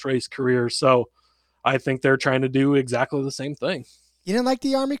their post-race career. So I think they're trying to do exactly the same thing. You didn't like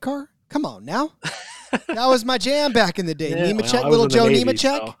the Army car? Come on now. That was my jam back in the day. Yeah, Nemechek, little Joe Navy,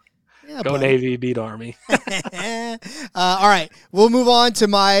 Nemechek. So yeah, go buddy. Navy, beat Army. All right, we'll move on to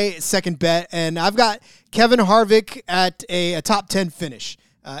my second bet, and I've got Kevin Harvick at a top 10 finish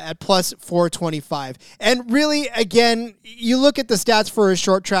at plus 425. And really, again, you look at the stats for his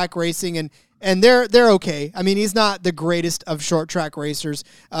short track racing, and they're okay. I mean, he's not the greatest of short track racers,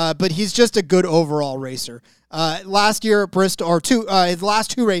 but he's just a good overall racer. Last year at Bristol, his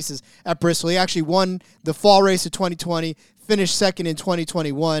last two races at Bristol, he actually won the fall race of 2020, finished second in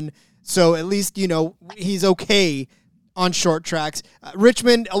 2021. So at least, he's okay on short tracks.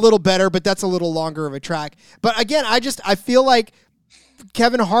 Richmond, a little better, but that's a little longer of a track. But again, I feel like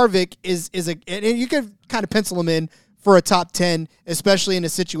Kevin Harvick is and you could kind of pencil him in for a top 10, especially in a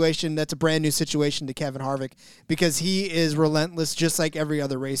situation that's a brand new situation to Kevin Harvick, because he is relentless just like every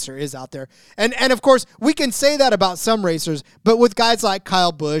other racer is out there. And of course, we can say that about some racers, but with guys like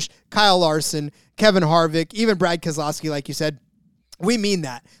Kyle Busch, Kyle Larson, Kevin Harvick, even Brad Keselowski, like you said, we mean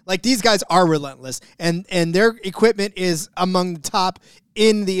that. Like, these guys are relentless, and their equipment is among the top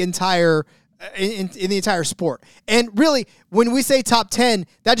in the entire in the entire sport. And really, when we say top 10,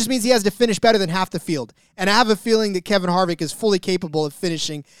 that just means he has to finish better than half the field. And I have a feeling that Kevin Harvick is fully capable of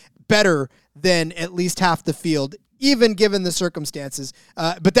finishing better than at least half the field, even given the circumstances.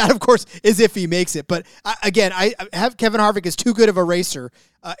 But that, of course, is if he makes it. But again, I have Kevin Harvick is too good of a racer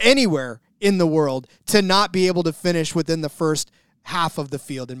anywhere in the world to not be able to finish within the first half of the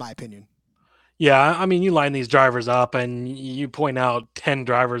field, in my opinion. Yeah, I mean, you line these drivers up and you point out 10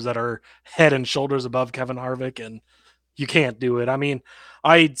 drivers that are head and shoulders above Kevin Harvick, and you can't do it. I mean,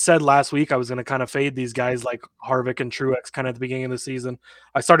 I said last week I was going to kind of fade these guys like Harvick and Truex kind of at the beginning of the season.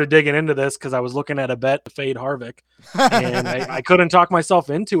 I started digging into this because I was looking at a bet to fade Harvick, and I couldn't talk myself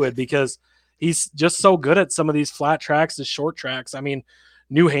into it because he's just so good at some of these flat tracks, the short tracks. I mean,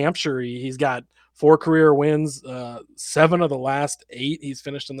 New Hampshire, he's got 4 career wins, 7 of the last 8 he's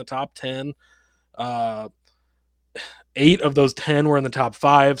finished in the top 10. 8 of those 10 were in the top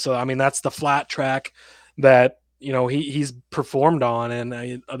 5. So, I mean, that's the flat track that, he's performed on, and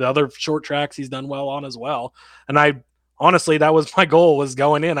the other short tracks he's done well on as well. And honestly, that was my goal, was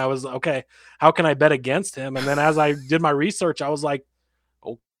going in. I was, okay, how can I bet against him? And then as I did my research, I was like,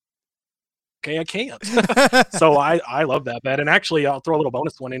 okay, I can't. So I love that bet. And actually, I'll throw a little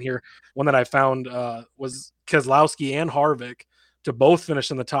bonus one in here. One that I found was Keselowski and Harvick to both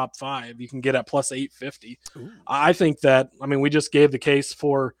finish in the top 5. You can get at plus 850. Ooh. I think that, we just gave the case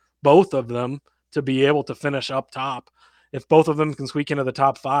for both of them to be able to finish up top. If both of them can squeak into the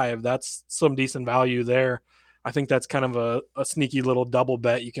top 5, that's some decent value there. I think that's kind of a sneaky little double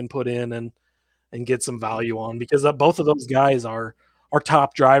bet you can put in and get some value on, because both of those guys are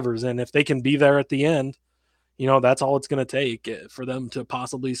top drivers. And if they can be there at the end, that's all it's going to take for them to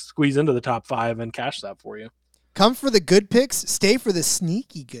possibly squeeze into the top 5 and cash that for you. Come for the good picks, stay for the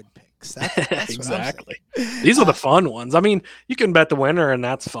sneaky good picks. That's exactly. These are the fun ones. I mean, you can bet the winner and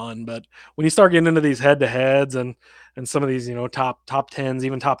that's fun, but when you start getting into these head-to-heads and some of these, top 10s,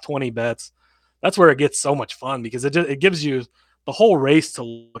 even top 20 bets, that's where it gets so much fun, because it gives you the whole race to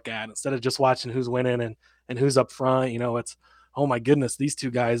look at instead of just watching who's winning and who's up front. It's, oh my goodness, these two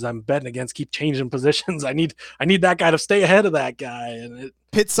guys I'm betting against keep changing positions. I need that guy to stay ahead of that guy, and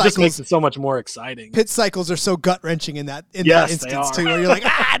it just makes it so much more exciting. Pit cycles are so gut wrenching in that instance too, where you're like,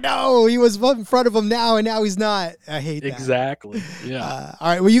 no, he was in front of him now, and now he's not. I hate that. Exactly. Yeah. All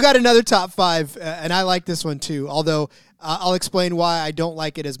right. Well, you got another top 5, and I like this one too. Although I'll explain why I don't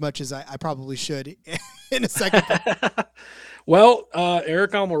like it as much as I probably should in a second. Well,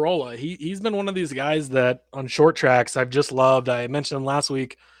 Eric Almirola, he's been one of these guys that on short tracks I've just loved. I mentioned him last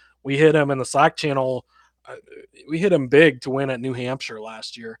week. We hit him in the Slack channel. We hit him big to win at New Hampshire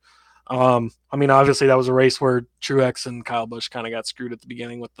last year. I mean, obviously that was a race where Truex and Kyle Busch kind of got screwed at the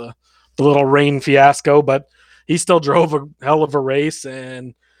beginning with the little rain fiasco, but he still drove a hell of a race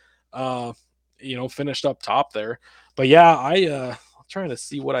and, finished up top there. But yeah, I'm trying to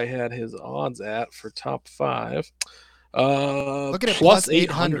see what I had his odds at for top 5. Look at it, plus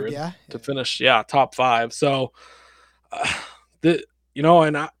 800 to finish, top 5. So, and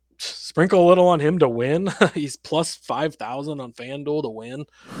I sprinkle a little on him to win. He's plus 5,000 on FanDuel to win.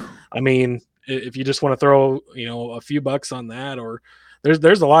 I mean, if you just want to throw, a few bucks on that, or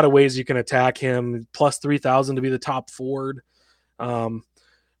there's a lot of ways you can attack him. Plus 3,000 to be the top Ford.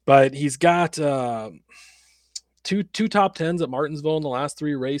 But he's got two top 10s at Martinsville in the last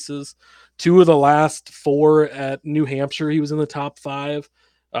 3 races. 2 of the last 4 at New Hampshire, he was in the top 5.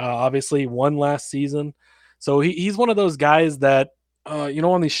 Obviously, 1 last season. So he's one of those guys that,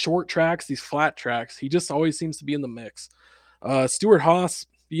 on these short tracks, these flat tracks, he just always seems to be in the mix. Stewart Haas,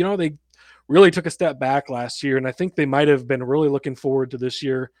 they really took a step back last year, and I think they might have been really looking forward to this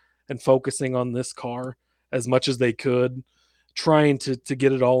year and focusing on this car as much as they could, trying to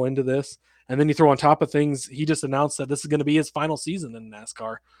get it all into this. And then you throw on top of things, he just announced that this is going to be his final season in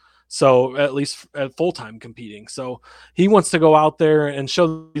NASCAR. So at least at full-time competing. So he wants to go out there and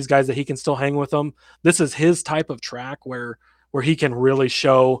show these guys that he can still hang with them. This is his type of track where he can really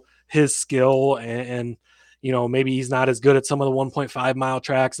show his skill and maybe he's not as good at some of the 1.5 mile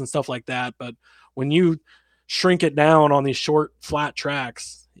tracks and stuff like that. But when you shrink it down on these short, flat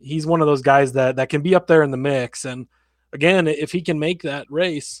tracks, he's one of those guys that can be up there in the mix. And again, if he can make that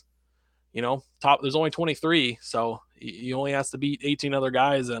race, there's only 23, so he only has to beat 18 other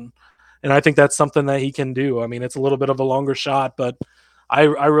guys, and I think that's something that he can do. I mean, it's a little bit of a longer shot, but I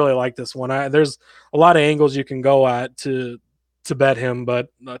really like this one. There's a lot of angles you can go at to bet him, but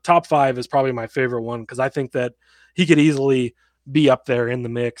top 5 is probably my favorite one, because I think that he could easily be up there in the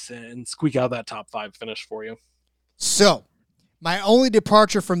mix and squeak out that top 5 finish for you. So my only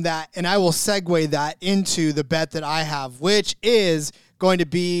departure from that, and I will segue that into the bet that I have, which is going to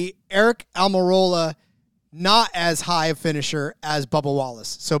be Eric Almirola, not as high a finisher as Bubba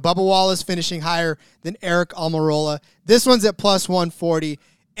Wallace. So Bubba Wallace finishing higher than Eric Almirola. This one's at plus 140.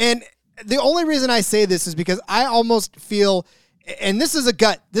 And the only reason I say this is because I almost feel, and this is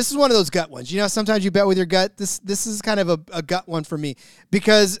one of those gut ones. Sometimes you bet with your gut. This is kind of a gut one for me,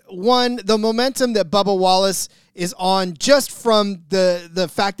 because one, the momentum that Bubba Wallace is on, just from the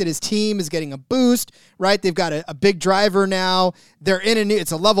fact that his team is getting a boost, right? They've got a big driver now. They're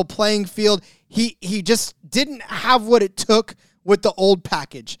it's a level playing field. He just didn't have what it took with the old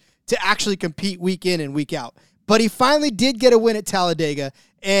package to actually compete week in and week out. But he finally did get a win at Talladega,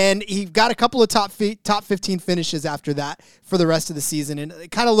 and he got a couple of top 15 finishes after that for the rest of the season. And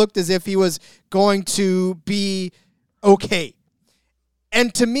it kind of looked as if he was going to be okay.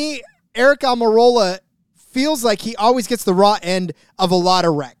 And to me, Eric Almirola feels like he always gets the raw end of a lot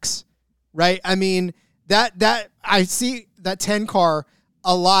of wrecks, right? I mean, that I see that 10 car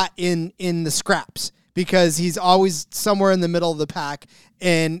a lot in the scraps, because he's always somewhere in the middle of the pack,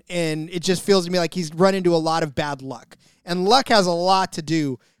 and it just feels to me like he's run into a lot of bad luck. And luck has a lot to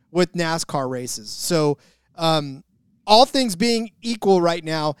do with NASCAR races. So all things being equal right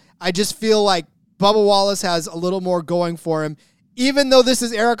now, I just feel like Bubba Wallace has a little more going for him. Even though this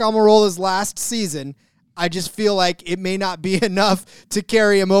is Eric Almirola's last season, I just feel like it may not be enough to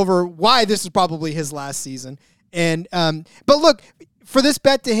carry him over why this is probably his last season. And but look, for this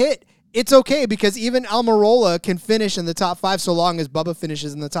bet to hit, it's okay, because even Almirola can finish in the top 5 so long as Bubba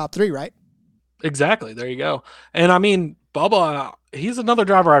finishes in the top 3, right? Exactly. There you go. And I mean, Bubba, he's another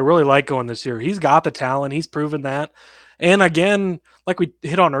driver I really like going this year. He's got the talent. He's proven that. And again, like we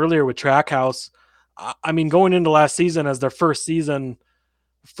hit on earlier with Trackhouse, I mean, going into last season as their first season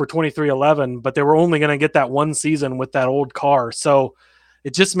for 2311, but they were only going to get that one season with that old car. So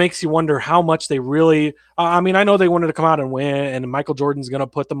it just makes you wonder how much they really, I mean, I know they wanted to come out and win, and Michael Jordan's going to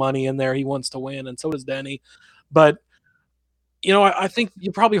put the money in there. He wants to win, and so does Denny. But, you know, I think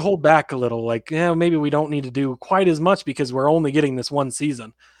you probably hold back a little. Like, yeah, maybe we don't need to do quite as much because we're only getting this one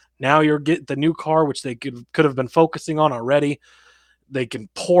season. Now you're getting the new car, which they could have been focusing on already. They can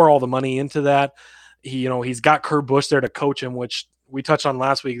pour all the money into that. He's got Kurt Busch there to coach him, which we touched on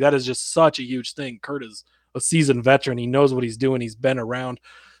last week. That is just such a huge thing. Kurt is a seasoned veteran. He knows what he's doing. He's been around.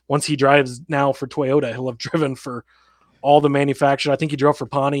 Once he drives now for Toyota, he'll have driven for all the manufacturers. I think he drove for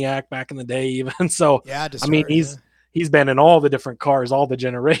Pontiac back in the day even. So, yeah, I mean, he's been in all the different cars, all the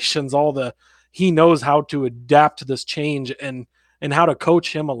generations, he knows how to adapt to this change and how to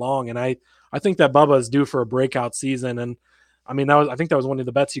coach him along. And I think that Bubba is due for a breakout season. And I mean, I think that was one of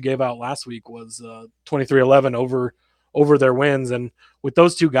the bets you gave out last week was 2311 over their wins. And with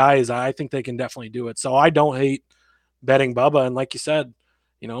those two guys, I think they can definitely do it. So I don't hate betting Bubba. And like you said,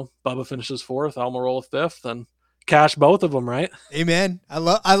 Bubba finishes fourth, Almirola fifth, and cash both of them, right? Amen. I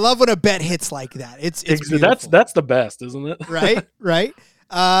love when a bet hits like that. It's beautiful. That's the best, isn't it? Right.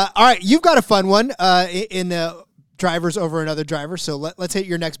 All right, you've got a fun one in the drivers over another driver. So let's hit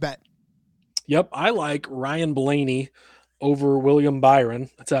your next bet. Yep, I like Ryan Blaney over William Byron.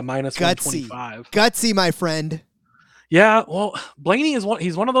 That's at minus 125. Gutsy, my friend. Yeah, well, Blaney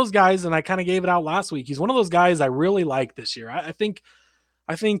he's one of those guys, and I kind of gave it out last week. He's one of those guys I really like this year. I think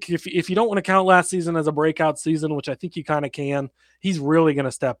if you don't want to count last season as a breakout season, which I think you kind of can, he's really going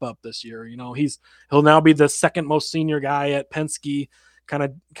to step up this year. He'll now be the second most senior guy at Penske,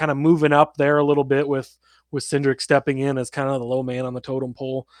 kind of moving up there a little bit with Cindric stepping in as kind of the low man on the totem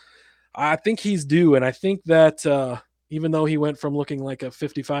pole. I think he's due, and I think that even though he went from looking like a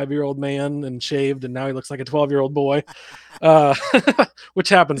 55-year-old man and shaved, and now he looks like a 12-year-old boy, which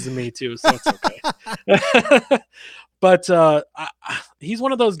happens to me too, so it's okay. But he's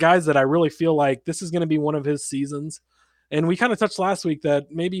one of those guys that I really feel like this is going to be one of his seasons. And we kind of touched last week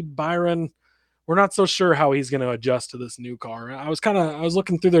that maybe Byron, we're not so sure how he's going to adjust to this new car. I was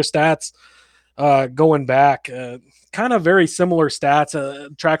looking through their stats going back, kind of very similar stats, a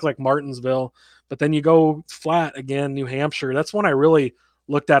track like Martinsville. But then you go flat again, New Hampshire. That's one I really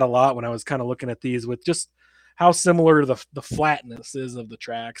looked at a lot when I was kind of looking at these, with just how similar the flatness is of the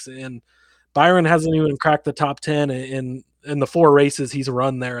tracks. And Byron hasn't even cracked the top 10 in the 4 races he's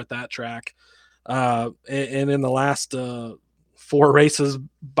run there at that track. And in the last 4 races,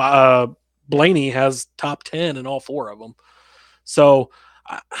 Blaney has top 10 in all 4 of them. So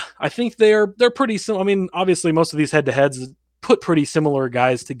I think they're pretty similar. I mean, obviously most of these head-to-heads put pretty similar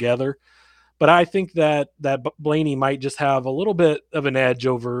guys together. But I think that Blaney might just have a little bit of an edge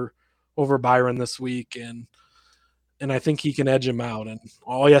over Byron this week, and I think he can edge him out. And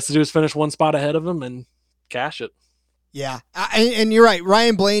all he has to do is finish one spot ahead of him and cash it. Yeah, and you're right.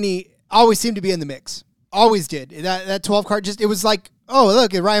 Ryan Blaney always seemed to be in the mix. Always did. That 12 car it was like, oh,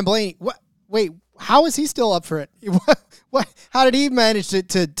 look at Ryan Blaney. What? Wait, how is he still up for it? What? How did he manage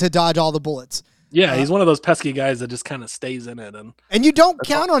to dodge all the bullets? Yeah, he's one of those pesky guys that just kind of stays in it. And you don't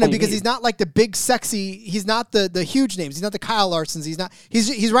count on him because he's not like the big sexy, he's not the huge names. He's not the Kyle Larsons.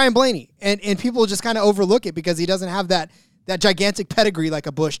 He's Ryan Blaney. And people just kind of overlook it because he doesn't have that gigantic pedigree like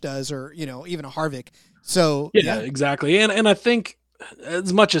a Busch does, or, even a Harvick. So yeah, exactly. And I think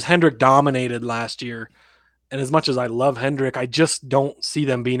as much as Hendrick dominated last year, and as much as I love Hendrick, I just don't see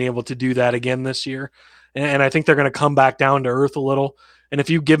them being able to do that again this year. And I think they're going to come back down to earth a little. And if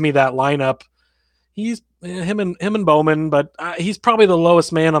you give me that lineup, he's him and Bowman, but he's probably the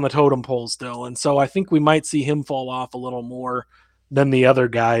lowest man on the totem pole still. And so I think we might see him fall off a little more than the other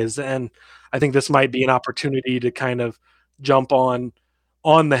guys. And I think this might be an opportunity to kind of jump on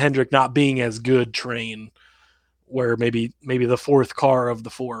the Hendrick not being as good train, where maybe the 4th car of the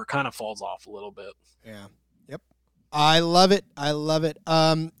 4 kind of falls off a little bit. Yeah. Yep. I love it.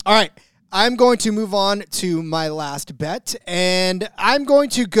 All right. I'm going to move on to my last bet, and I'm going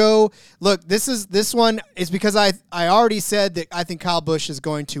to go, look, this one is because I already said that I think Kyle Busch is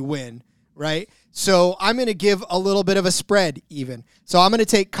going to win, right? So I'm going to give a little bit of a spread even. So I'm going to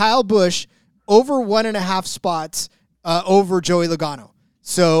take Kyle Busch over 1.5 spots over Joey Logano.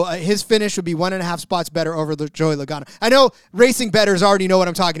 So his finish would be 1.5 spots better over Joey Logano. I know racing bettors already know what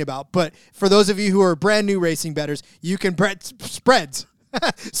I'm talking about, but for those of you who are brand new racing bettors, you can bet spreads.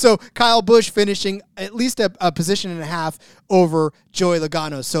 So Kyle Busch finishing at least a position and a half over Joey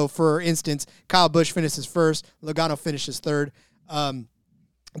Logano. So for instance, Kyle Busch finishes first, Logano finishes third.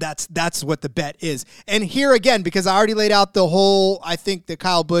 That's what the bet is. And here again, because I already laid out the whole, I think that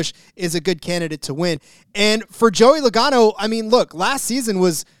Kyle Busch is a good candidate to win. And for Joey Logano, I mean, look, last season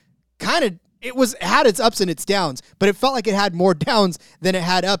was it had its ups and its downs, but it felt like it had more downs than it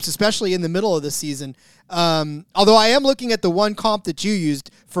had ups, especially in the middle of the season. Although I am looking at the one comp that you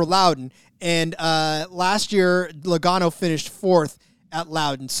used for Loudon, and last year Logano finished fourth at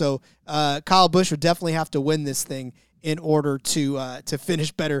Loudon. So Kyle Busch would definitely have to win this thing in order to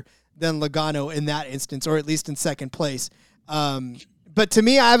finish better than Logano in that instance, or at least in second place. But to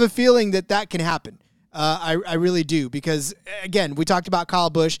me, I have a feeling that can happen. I really do, because, again, we talked about Kyle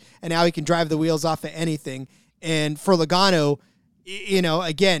Busch and how he can drive the wheels off of anything. And for Logano,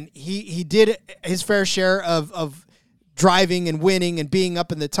 again, he did his fair share of driving and winning and being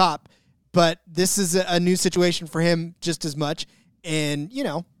up in the top. But this is a new situation for him just as much. And,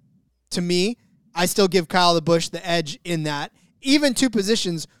 to me, I still give Kyle Busch the edge in that, even 2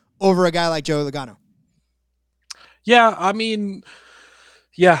 positions over a guy like Joey Logano. Yeah, I mean,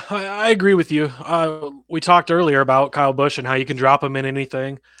 I agree with you. We talked earlier about Kyle Busch and how you can drop him in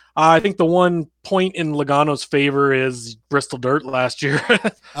anything. I think the one point in Logano's favor is Bristol Dirt last year.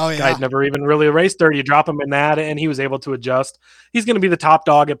 Oh, yeah. Guy's never even really raced dirt. You drop him in that, and he was able to adjust. He's going to be the top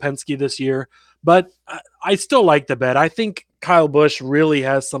dog at Penske this year, but I still like the bet. I think Kyle Busch really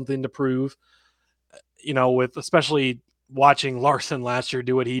has something to prove, with especially watching Larson last year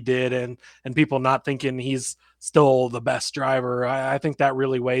do what he did and people not thinking he's still the best driver. I think that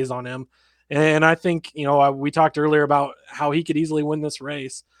really weighs on him. And I think, we talked earlier about how he could easily win this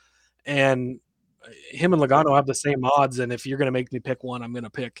race, and him and Logano have the same odds. And if you're going to make me pick one, I'm going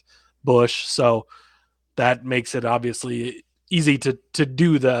to pick Busch. So that makes it obviously easy to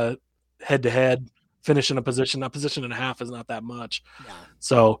do the head to head, finish in a position and a half is not that much. Yeah.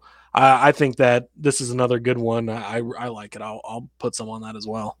 So I think that this is another good one. I like it. I'll put some on that as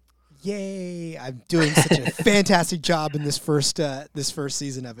well. Yay! I'm doing such a fantastic job in this first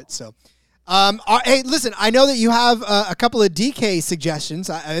season of it. So, hey, listen, I know that you have a couple of DK suggestions.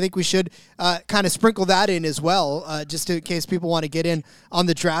 I think we should kind of sprinkle that in as well, just in case people want to get in on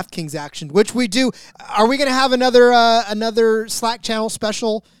the DraftKings action, which we do. Are we going to have another Slack channel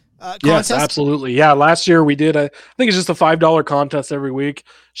special? Yes, absolutely. Yeah, last year we did. I think it's just a $5 contest every week.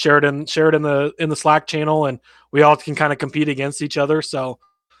 Share it in the Slack channel, and we all can kind of compete against each other. So,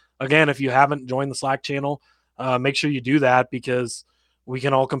 again, if you haven't joined the Slack channel, make sure you do that, because we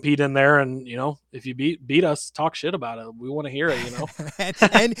can all compete in there. And if you beat us, talk shit about it. We want to hear it.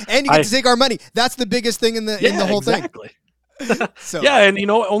 and you get to take our money. That's the biggest thing in the whole thing. So. Yeah, and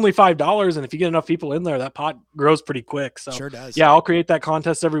only $5, and if you get enough people in there, that pot grows pretty quick. So sure does. Yeah, I'll create that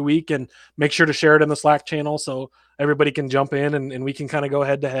contest every week, and make sure to share it in the Slack channel so everybody can jump in and we can kind of go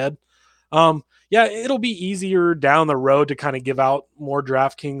head to head. Yeah, it'll be easier down the road to kind of give out more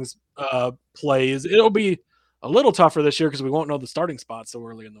DraftKings plays. It'll be a little tougher this year because we won't know the starting spot so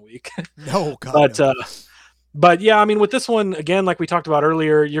early in the week. No, God, but yeah, I mean, with this one, again, like we talked about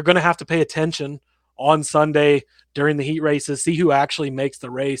earlier, you're going to have to pay attention on Sunday during the heat races, see who actually makes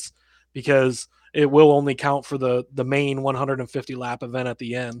the race, because it will only count for the main 150 lap event at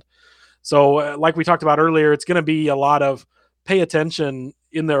the end. So like we talked about earlier, it's going to be a lot of pay attention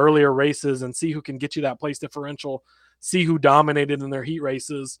in the earlier races and see who can get you that place differential, see who dominated in their heat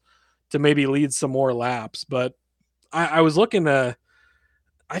races to maybe lead some more laps. But I was looking to,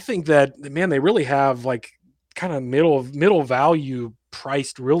 I think that, man, they really have like kind of middle value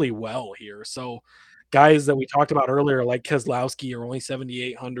priced really well here. So guys that we talked about earlier, like Keselowski, are only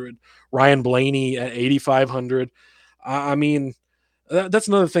 7,800. Ryan Blaney at 8,500. I mean, that's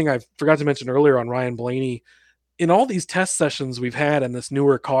another thing I forgot to mention earlier on Ryan Blaney. In all these test sessions we've had in this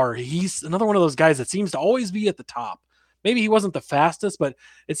newer car, he's another one of those guys that seems to always be at the top. Maybe he wasn't the fastest, but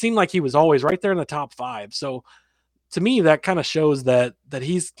it seemed like he was always right there in the top 5. So to me, that kind of shows that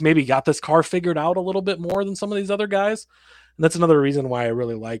he's maybe got this car figured out a little bit more than some of these other guys. And that's another reason why I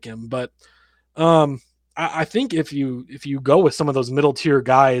really like him. But I think if you go with some of those middle tier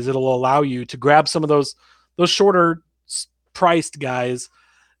guys, it'll allow you to grab some of those shorter priced guys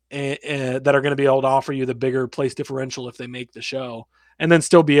that are going to be able to offer you the bigger place differential if they make the show, and then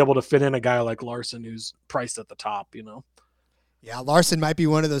still be able to fit in a guy like Larson who's priced at the top, Yeah, Larson might be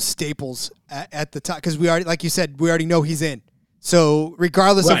one of those staples at the top, because we already, like you said, we already know he's in. So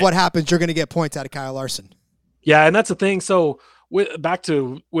regardless of what happens, you're going to get points out of Kyle Larson. Yeah, and that's the thing. So back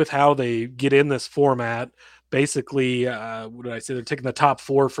to how they get in this format, basically, what did I say? They're taking the top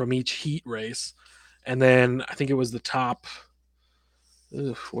 4 from each heat race, and then I think it was the top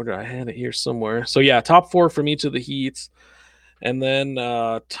Where did I had it here somewhere? So yeah, top 4 from each of the heats, and then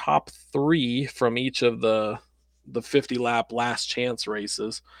top 3 from each of the 50 lap last chance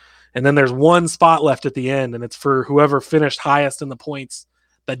races. And then there's one spot left at the end, and it's for whoever finished highest in the points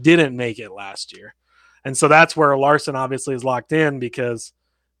that didn't make it last year. And so that's where Larson obviously is locked in because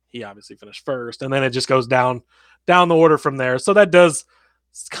he obviously finished first, and then it just goes down the order from there. So that does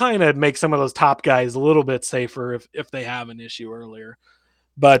kind of make some of those top guys a little bit safer if they have an issue earlier.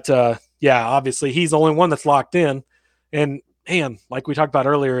 But yeah, obviously he's the only one that's locked in. And man, like we talked about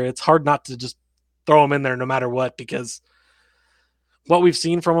earlier, it's hard not to just throw him in there no matter what, because what we've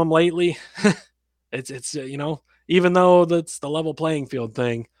seen from him lately, it's even though that's the level playing field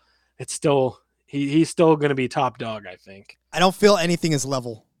thing, it's still he's still going to be top dog, I think. I don't feel anything is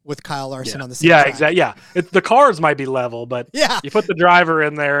level with Kyle Larson on the same track. Exactly. Yeah, the cars might be level, but yeah, you put the driver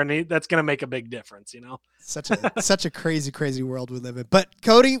in there, and that's going to make a big difference, Such a crazy world we live in. But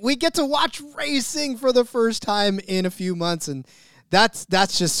Cody, we get to watch racing for the first time in a few months, and that's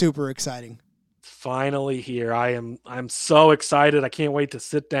just super exciting. Finally here. I'm so excited. I can't wait to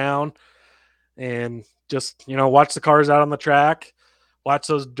sit down and just watch the cars out on the track, watch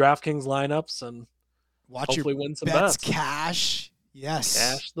those DraftKings lineups, and watch hopefully your win some bets. bets. Cash. Yes.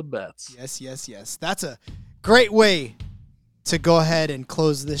 Cash the bets. Yes. That's a great way to go ahead and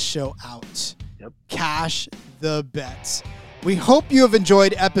close this show out. Yep. Cash the bets. We hope you have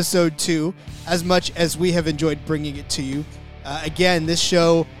enjoyed episode 2 as much as we have enjoyed bringing it to you. Again, this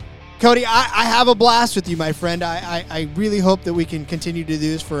show, Cody, I have a blast with you, my friend. I really hope that we can continue to do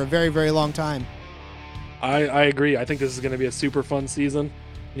this for a very, very long time. I agree. I think this is going to be a super fun season.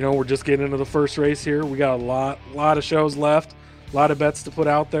 We're just getting into the first race here. We got a lot of shows left. A lot of bets to put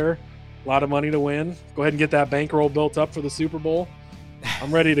out there, a lot of money to win. Go ahead and get that bankroll built up for the Super Bowl. I'm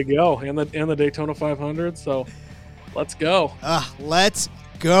ready to go, and the Daytona 500. So let's go. Let's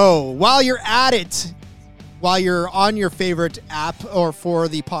go. While you're at it, while you're on your favorite app or for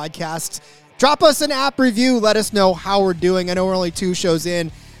the podcast, drop us an app review. Let us know how we're doing. I know we're only 2 shows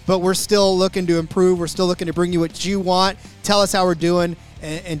in, but we're still looking to improve. We're still looking to bring you what you want. Tell us how we're doing.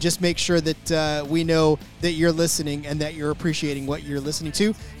 And just make sure that we know that you're listening and that you're appreciating what you're listening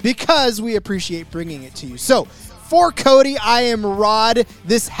to, because we appreciate bringing it to you. So for Cody, I am Rod.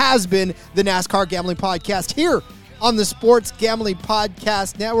 This has been the NASCAR Gambling Podcast here on the Sports Gambling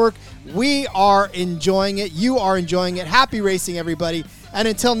Podcast Network. We are enjoying it. You are enjoying it. Happy racing, everybody. And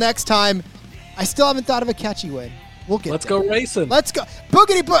until next time, I still haven't thought of a catchy way. We'll get Let's there. go racing. Let's go.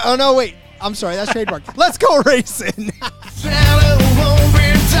 Boogity. Oh, no, wait. I'm sorry. That's trademark. Let's go racing.